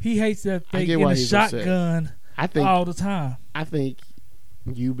 He hates that they get a shotgun all the time. I think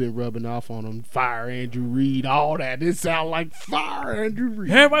you've been rubbing off on him. Fire Andrew Reid, all that. It sounds like fire Andrew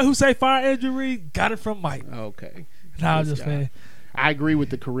Reid. Everybody who say fire Andrew Reid got it from Mike. Okay. Nah, I'm just saying. I agree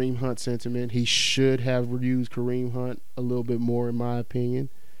with the Kareem Hunt sentiment. He should have used Kareem Hunt a little bit more, in my opinion.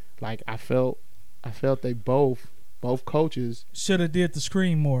 Like I felt they both coaches should have did the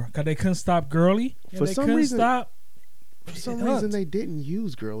screen more because they couldn't stop Gurley. For some reason, they didn't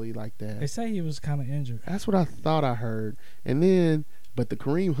use Gurley like that. They say he was kind of injured. That's what I thought I heard. And then, but the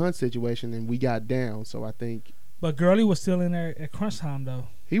Kareem Hunt situation, and we got down. So I think. But Gurley was still in there at crunch time, though.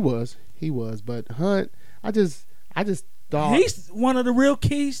 He was. But Hunt, I just thought he's one of the real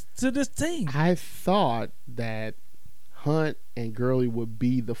keys to this team. I thought that Hunt and Gurley would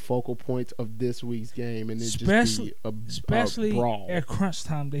be the focal points of this week's game, and especially a brawl. At crunch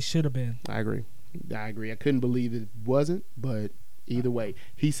time, they should have been. I agree. I couldn't believe it wasn't, but either way,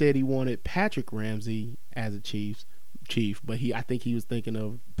 he said he wanted Patrick Ramsey as a chief, but I think he was thinking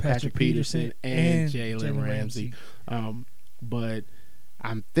of Patrick Peterson and Jalen Ramsey. But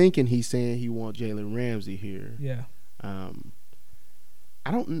I'm thinking he's saying he wants Jalen Ramsey here. Yeah. I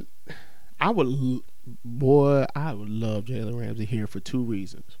would love Jalen Ramsey here for two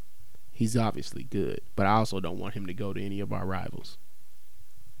reasons. He's obviously good, but I also don't want him to go to any of our rivals.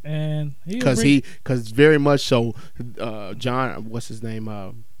 And because very much so, John, what's his name?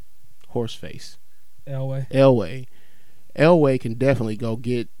 Horseface. Elway can definitely go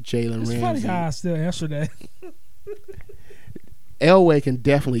get Jalen Ramsey. It's funny how I still answer that. Elway can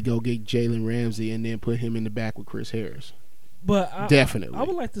definitely go get Jalen Ramsey and then put him in the back with Chris Harris. But definitely, I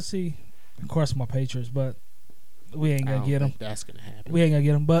would like to see, of course, my Patriots, but we ain't gonna get him. That's gonna happen. We ain't gonna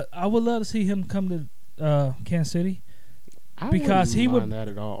get him. But I would love to see him come to Kansas City. Because he would that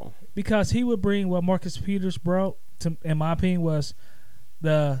at all. Because he would bring what Marcus Peters brought to, in my opinion, was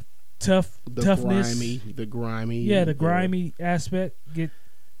the toughness. The grimy. Yeah, the grimy aspect. Get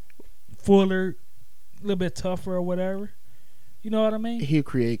fuller, a little bit tougher or whatever. You know what I mean? He'll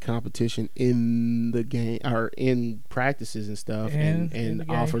create competition in the game or in practices and stuff, and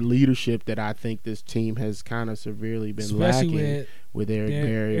offer leadership that I think this team has kind of severely been lacking with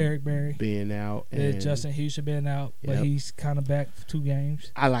Eric Berry being out and Justin Houston being out, but he's kind of back for 2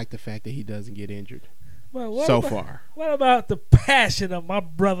 games. I like the fact that he doesn't get injured. Well, far. What about the passion of my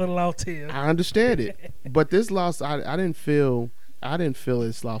brother-in-law Tim? I understand it, but this loss, I didn't feel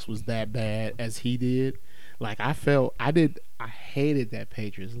this loss was that bad as he did. Like I hated that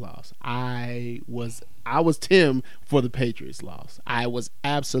Patriots loss. I was Tim for the Patriots loss. I was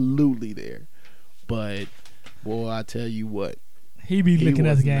absolutely there. But boy, I tell you what, he looking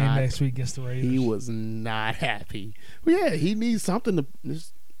at the game next week against the Raiders. He was not happy. Well, yeah, he needs something to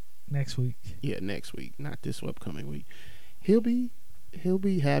next week. Yeah, next week, not this upcoming week. He'll be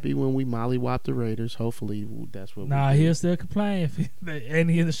happy when we mollywop the Raiders. Hopefully, that's what. Nah, he'll still complain if he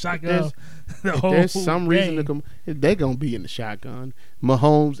in the shotgun. There's some reason to come. They're gonna be in the shotgun.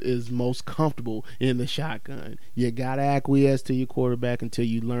 Mahomes is most comfortable in the shotgun. You gotta acquiesce to your quarterback until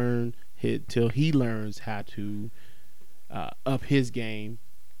he learns how to up his game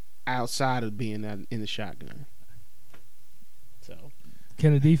outside of being in the shotgun. So,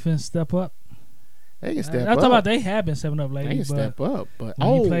 can the defense step up? They can step up. I'm talking about they have been stepping up lately. They can step up, but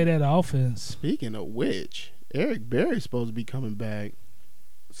when you play that offense. Speaking of which, Eric Berry's supposed to be coming back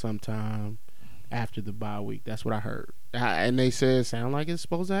sometime after the bye week. That's what I heard, and they said it sounded like it's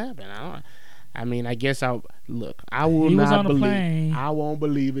supposed to happen. I guess I will not believe. I won't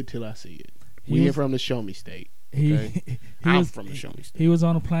believe it till I see it. We're from the Show Me State. Okay? I'm from the Show Me State. He was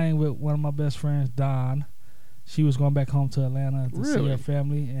on a plane with one of my best friends, Don. She was going back home to Atlanta to see her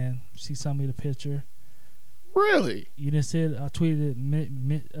family, and she sent me the picture. Really? You didn't see it? I tweeted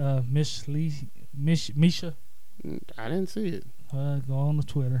Misha. I didn't see it. Go on the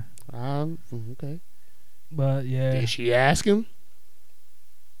Twitter. Okay. But yeah. Did she ask him?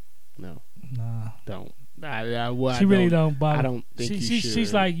 No. Nah. Don't. She really don't bother. I don't think you should.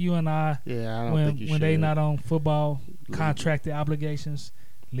 She's like you and I. Yeah, I don't think you should. When they not on football contracted obligations,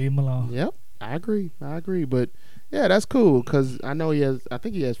 leave them alone. Yep. I agree, but yeah, that's cool because I know I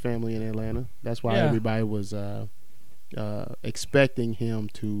think he has family in Atlanta. That's why everybody was expecting him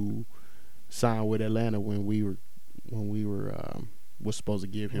to sign with Atlanta when we were was supposed to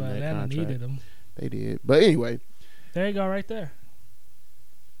give him that Atlanta contract. Needed him. They did, but anyway, there you go, right there.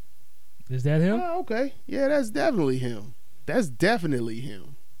 Is that him? Oh, okay, yeah, that's definitely him.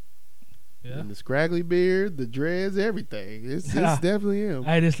 Yeah. And the scraggly beard, the dreads, everything. It's definitely him.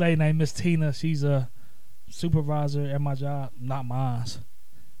 I had this lady named Miss Tina. She's a supervisor at my job, not mine,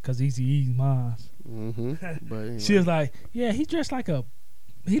 because Eazy-E's mine. Mm-hmm. But anyway. She was like, yeah, he dressed like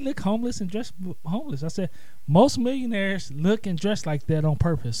he looked homeless and dressed homeless. I said, most millionaires look and dress like that on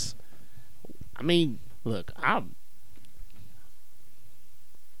purpose. I mean, look,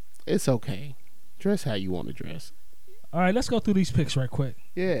 it's okay. Dress how you want to dress. All right, let's go through these picks right quick.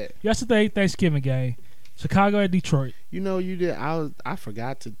 Yeah. Yesterday, Thanksgiving game, Chicago at Detroit. You know, you did. I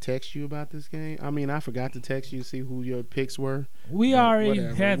forgot to text you about this game. I mean, I forgot to text you to see who your picks were. We already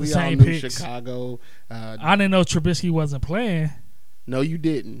had the same all knew picks. Chicago. I didn't know Trubisky wasn't playing. No, you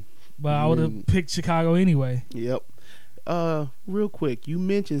didn't. But I would have picked Chicago anyway. Yep. Real quick, you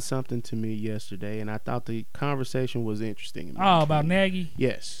mentioned something to me yesterday, and I thought the conversation was interesting. About Nagy?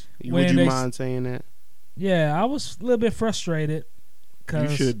 Yes. Would you mind saying that? Yeah, I was a little bit frustrated. You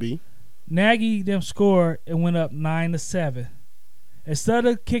should be. Nagy them scored and went up 9-7. Instead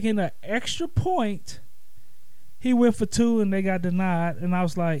of kicking an extra point, he went for 2 and they got denied. And I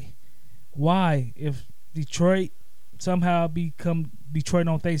was like, why? If Detroit somehow become Detroit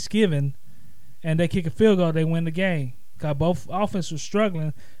on Thanksgiving and they kick a field goal, they win the game. Because both offenses were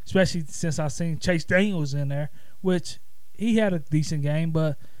struggling, especially since I seen Chase Daniels in there, which he had a decent game,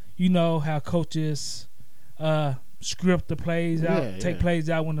 but you know how coaches script the plays out, take plays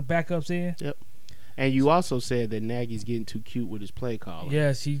out when the backup's in. Yep. And you also said that Nagy's getting too cute with his play calling.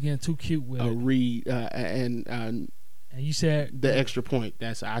 Yes, he's getting too cute with it. Reed and you said the extra point.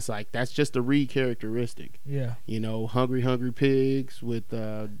 That's just a Reed characteristic. Yeah. You know, hungry Pigs with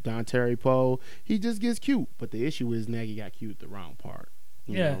Dontari Poe. He just gets cute, but the issue is Nagy got cute at the wrong part.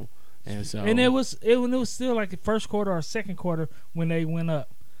 You know? And it was still like the first quarter or second quarter when they went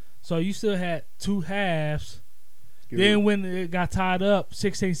up. So you still had 2 halves. Then when it got tied up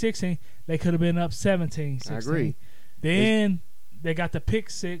 16-16, they could have been up 17-16. I agree. Then they got the pick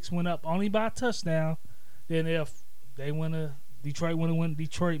 6, went up only by a touchdown. Then if they Detroit would have went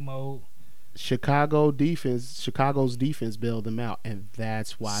Detroit mode, Chicago's defense bailed them out, and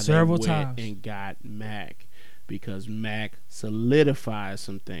that's why Several they went times. and got Mac, because Mac solidified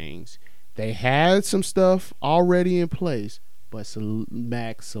some things. They had some stuff already in place, but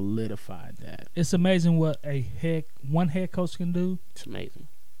Mac solidified that. It's amazing what one head coach can do. It's amazing.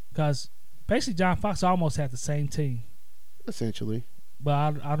 Because basically John Fox almost had the same team, Essentially,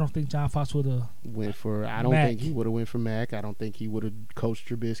 but I don't think John Fox would have. went for. I don't Mac. think he would have went for Mac. I don't think he would have coached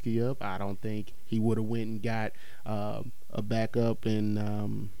Trubisky up. I don't think he would have went and got a backup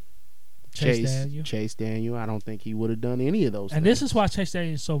in Chase Daniel. I don't think he would have done any of those. And things. this is why Chase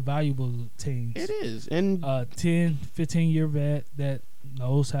Daniel is so valuable to teams. It is, and 10, 15-year vet that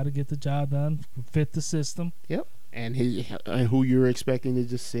knows how to get the job done, fit the system. and who you're expecting to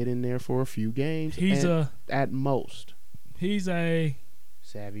just sit in there for a few games. He's at most a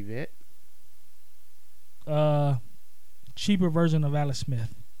savvy vet. cheaper version of Alex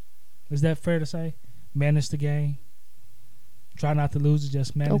Smith. Is that fair to say? Manage the game. Try not to lose it,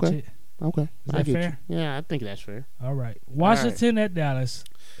 just manage Okay. it. Okay, Is I that get fair? you. Yeah, I think that's fair. All right. Washington at Dallas.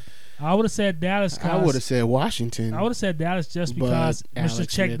 I would have said Dallas. I would have said Washington. I would have said Dallas just but because Alex Mr.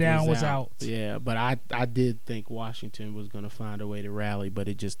 Checkdown Smith was out. Yeah, but I did think Washington was going to find a way to rally, but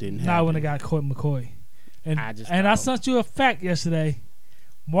it just didn't happen. Not when they got Colt McCoy. And I just I thought- sent you a fact yesterday.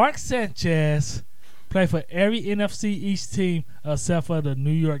 Mark Sanchez played for every NFC East team except for the New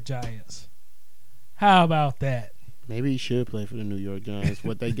York Giants. How about that? Maybe he should play for the New York Giants.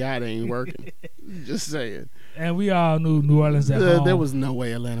 What they got ain't working. Just saying. And we all knew New Orleans at home. There was no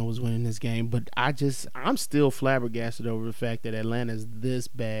way Atlanta was winning this game, but I'm still flabbergasted over the fact that Atlanta's this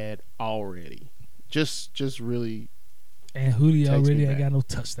bad already. Just really And Julio Takes me really ain't back. got no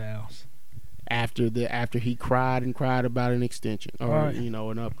touchdowns. after he cried about an extension or All right.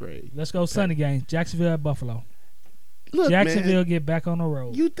 an upgrade. Let's go Sunday game. Jacksonville at Buffalo. Look, Jacksonville man, get back on the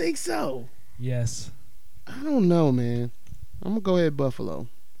road. you think so? Yes. I don't know, man. I'm gonna go ahead Buffalo.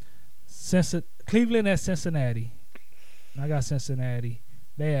 Cleveland at Cincinnati. I got Cincinnati.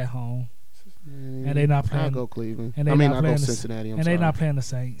 They at home. And they not playing- I'll go Cleveland. and they I'll not go playing the- Cincinnati. I'm and sorry. they not playing the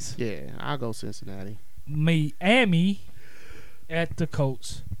Saints. Yeah, I'll go Cincinnati. Miami at the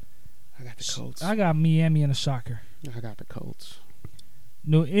Colts. I got the Colts. I got Miami in a shocker. I got the Colts.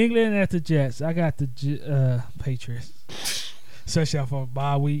 New England at the Jets. I got the Patriots. Especially off of a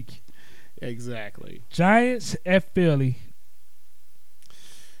bye week. Exactly. Giants at Philly.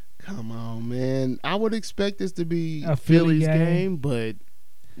 Come on, man. I would expect this to be A Philly Philly's game. game, but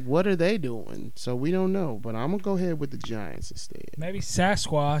what are they doing? So we don't know. But I'm gonna go ahead with the Giants instead. Maybe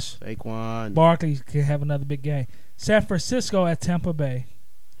Sasquatch. Saquon. Barkley can have another big game. San Francisco at Tampa Bay.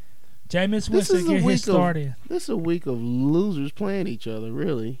 Jameis This Winston is a get his week start in. This is a week of losers playing each other.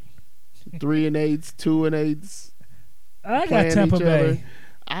 Really, 3-8s, 2-8s. I got playing Tampa each Bay. other.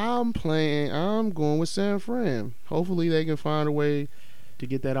 I'm going with San Fran. Hopefully they can find a way to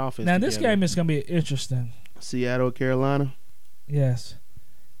get that offense. Now this together. game is gonna be interesting. Seattle, Carolina. Yes,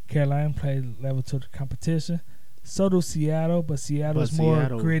 Carolina played level to the competition. So do Seattle, but Seattle's But more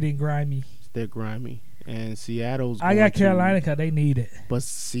Seattle- gritty and grimy. They're grimy, and Seattle's. I going got Carolina because they need it. but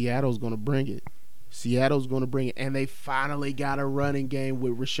Seattle's going to bring it. Seattle's going to bring it, and they finally got a running game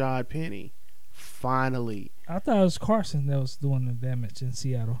with Rashad Penny. Finally, I thought it was Carson that was doing the damage in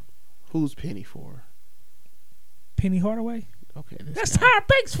Seattle. who's Penny for? Penny Hardaway. Okay, That's Tyra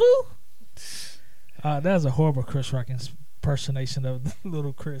Banks, fool. That was a horrible Chris Rock impersonation of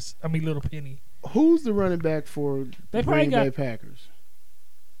little Penny. Who's the running back for They the probably Green got- Bay Packers?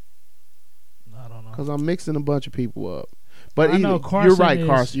 I don't know. Because I'm mixing a bunch of people up. But I know you're Carson right, is-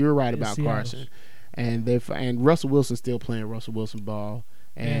 Carson. You're right is about Seattle's. Carson. And Russell Wilson's still playing Russell Wilson ball.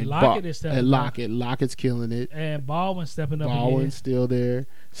 And Lockett is stepping and up. Lockett's killing it. And Baldwin stepping up Baldwin's again. still there.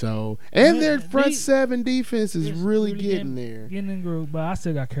 So their front they- seven defense is it's really really getting there. Getting in group, but I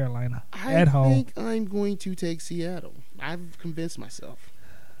still got Carolina I at home. think I'm going to take Seattle. I've convinced myself.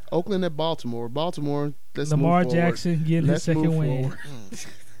 Oakland at Baltimore. Baltimore. Let's Lamar move forward. Jackson getting Let's his second move win. forward.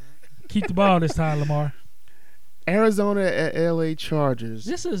 Keep the ball this time, Lamar. Arizona at LA Chargers.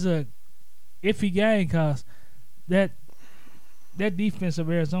 This is a iffy game because that defense of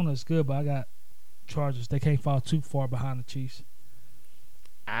Arizona is good, but I got Chargers. They can't fall too far behind the Chiefs.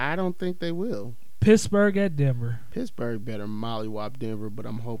 I don't think they will. Pittsburgh at Denver. Pittsburgh better mollywop Denver, but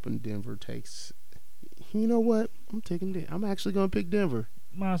I'm hoping Denver takes. You know what? I'm taking. I'm actually going to pick Denver.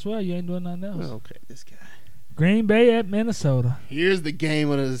 Might as well. You ain't doing nothing else. Okay, this guy. Green Bay at Minnesota. Here's the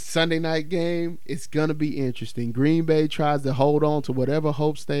game of the Sunday night game. It's gonna be interesting. Green Bay tries to hold on to whatever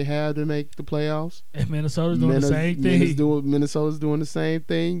hopes they have to make the playoffs. And Minnesota's doing the same thing. Minnesota's doing the same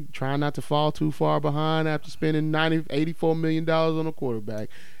thing, trying not to fall too far behind after spending $84 million on a quarterback.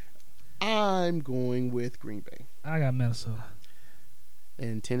 I'm going with Green Bay I got Minnesota.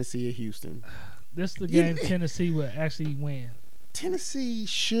 and Tennessee at Houston. This is the game Tennessee will actually win. Tennessee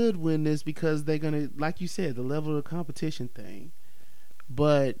should win this because they're gonna, like you said, the level of competition thing.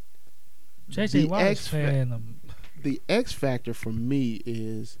 But JJ Watt is playing them. the X factor for me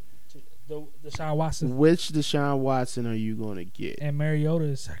is The Deshaun Watson which Deshaun Watson are you gonna get? and Mariota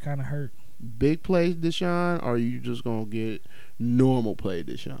is kind of hurt. Big play Deshaun, or are you just gonna get normal play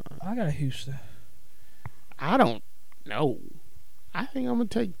Deshaun? I got Houston. I don't know. I think I'm gonna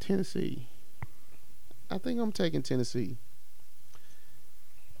take Tennessee. I think I'm taking Tennessee.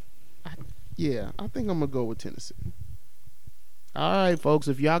 I think I'm gonna go with Tennessee. All right, folks.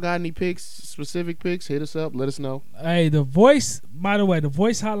 If y'all got any picks, specific picks, hit us up. Let us know. Hey, the voice. By the way, the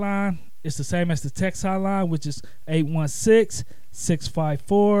voice hotline is the same as the text hotline, which is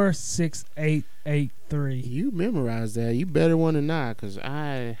 816-654-6883. You memorized that. You better one than I, because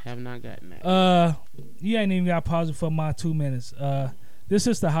I have not gotten that. You ain't even got pause for my 2 minutes. This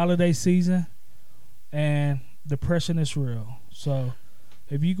is the holiday season, and depression is real. So,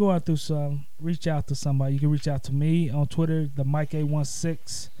 if you going through some, reach out to somebody. You can reach out to me on Twitter, the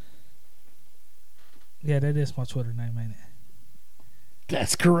Mike816. Yeah, that is my Twitter name, ain't it?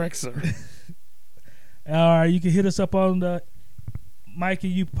 That's correct, sir. All right, you can hit us up on the Mike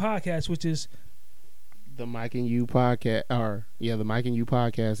and You podcast, which is The Mike and You podcast, the Mike and You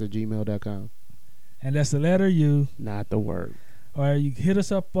podcast at gmail.com. and that's the letter U. Not the word. Or you can hit us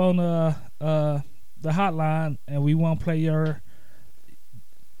up on the hotline, and we won't play your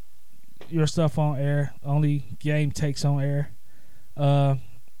stuff on air. Only game takes on air. Again,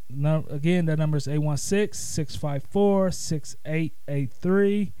 that number is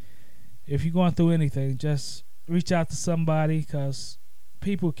 816-654-6883. If you're going through anything, just reach out to somebody because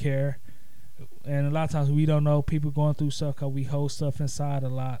people care. And a lot of times we don't know people going through stuff because we hold stuff inside a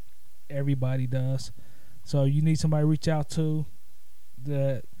lot. Everybody does. So you need somebody to reach out to.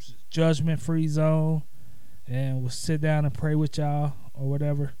 The judgment-free zone. And we'll sit down and pray with y'all or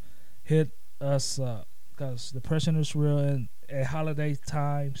whatever. Hit us up because depression is real, and at holiday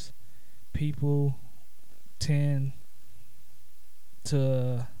times people tend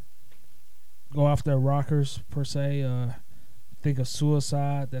to go off their rockers per se, think of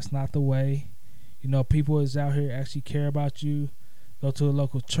suicide. That's not the way. You know, people is out here actually care about you. Go to a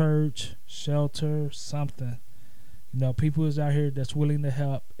local church, shelter, something. You know, people is out here that's willing to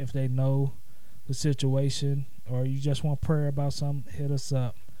help if they know the situation, or you just want prayer about something, hit us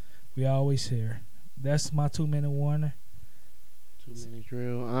up. We always here. That's my 2-minute warning. 2-minute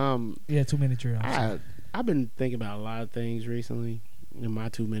drill. 2-minute drill. I've been thinking about a lot of things recently. In my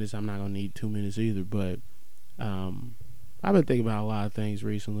 2 minutes, I'm not gonna need 2 minutes either. But I've been thinking about a lot of things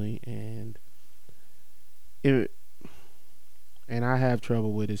recently, and I have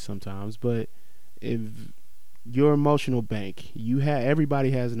trouble with it sometimes. But if your emotional bank,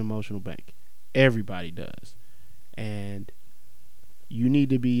 everybody has an emotional bank. Everybody does, and you need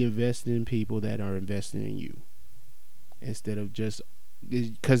to be investing in people that are investing in you instead of just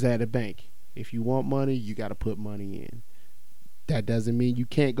because at a bank, if you want money, you got to put money in. That doesn't mean you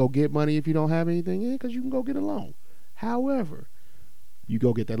can't go get money if you don't have anything in, because you can go get a loan. However, you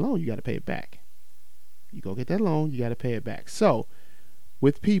go get that loan, you got to pay it back. You go get that loan, you got to pay it back. So,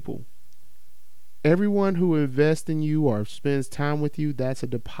 with people, everyone who invests in you or spends time with you, that's a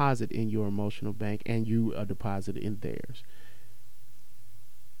deposit in your emotional bank, and you a deposit in theirs.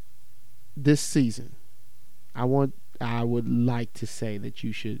 This season, I would like to say that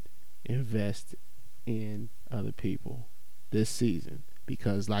you should invest in other people this season,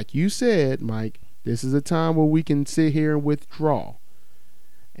 because like you said, Mike, this is a time where we can sit here and withdraw.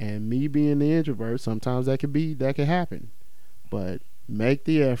 And me being the introvert, sometimes that could happen. But make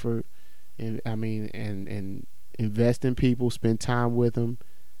the effort, and invest in people, spend time with them,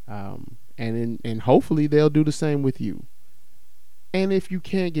 and hopefully they'll do the same with you. And if you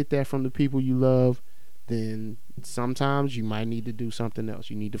can't get that from the people you love, then sometimes you might need to do something else.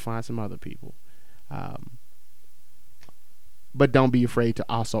 You need to find some other people. But don't be afraid to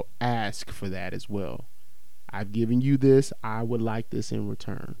also ask for that as well. I've given you this. I would like this in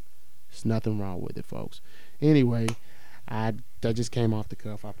return. There's nothing wrong with it, folks. Anyway, that just came off the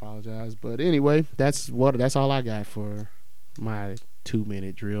cuff. I apologize. But anyway, that's all I got for my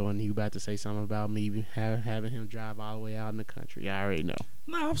 2-minute drill. And you about to say something about me having him drive all the way out in the country. I already know.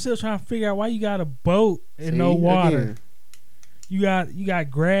 No, I'm still trying to figure out why you got a boat and no water. Again, you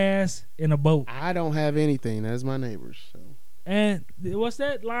got grass and a boat. I don't have anything. That's my neighbors. So. And what's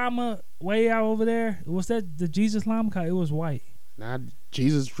that llama way out over there? What's that? The Jesus llama? It was white. Nah,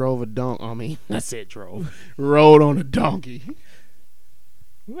 Jesus drove a donkey. I mean, I said drove. Rode on a donkey.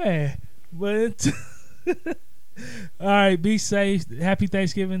 Man, But all right, be safe. Happy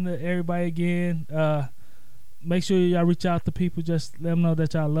Thanksgiving to everybody again. Make sure y'all reach out to people. Just let them know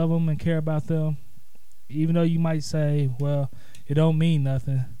that y'all love them and care about them. Even though you might say, well, it don't mean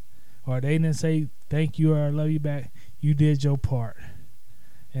nothing, or they didn't say thank you or I love you back, you did your part.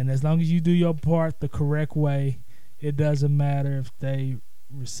 And as long as you do your part the correct way, it doesn't matter if they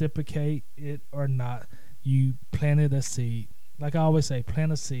reciprocate it or not. You planted a seed. Like I always say,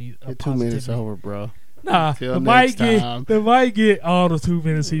 plant a seed. Get 2 minutes over, bro. Nah, Till they next time. might get all the 2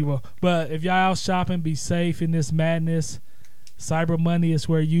 minutes he want. But if y'all out shopping, be safe in this madness. Cyber Money is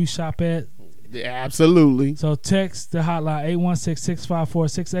where you shop at. Yeah, absolutely. So text the hotline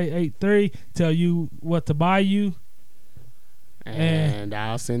 816-654-6883. Tell you what to buy you. And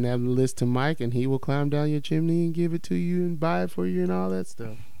I'll send that list to Mike, and he will climb down your chimney and give it to you and buy it for you and all that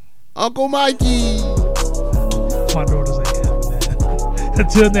stuff. Uncle Mikey. My daughters ain't having that.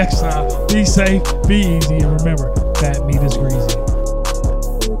 Until next time, be safe, be easy, and remember, fat meat is greasy.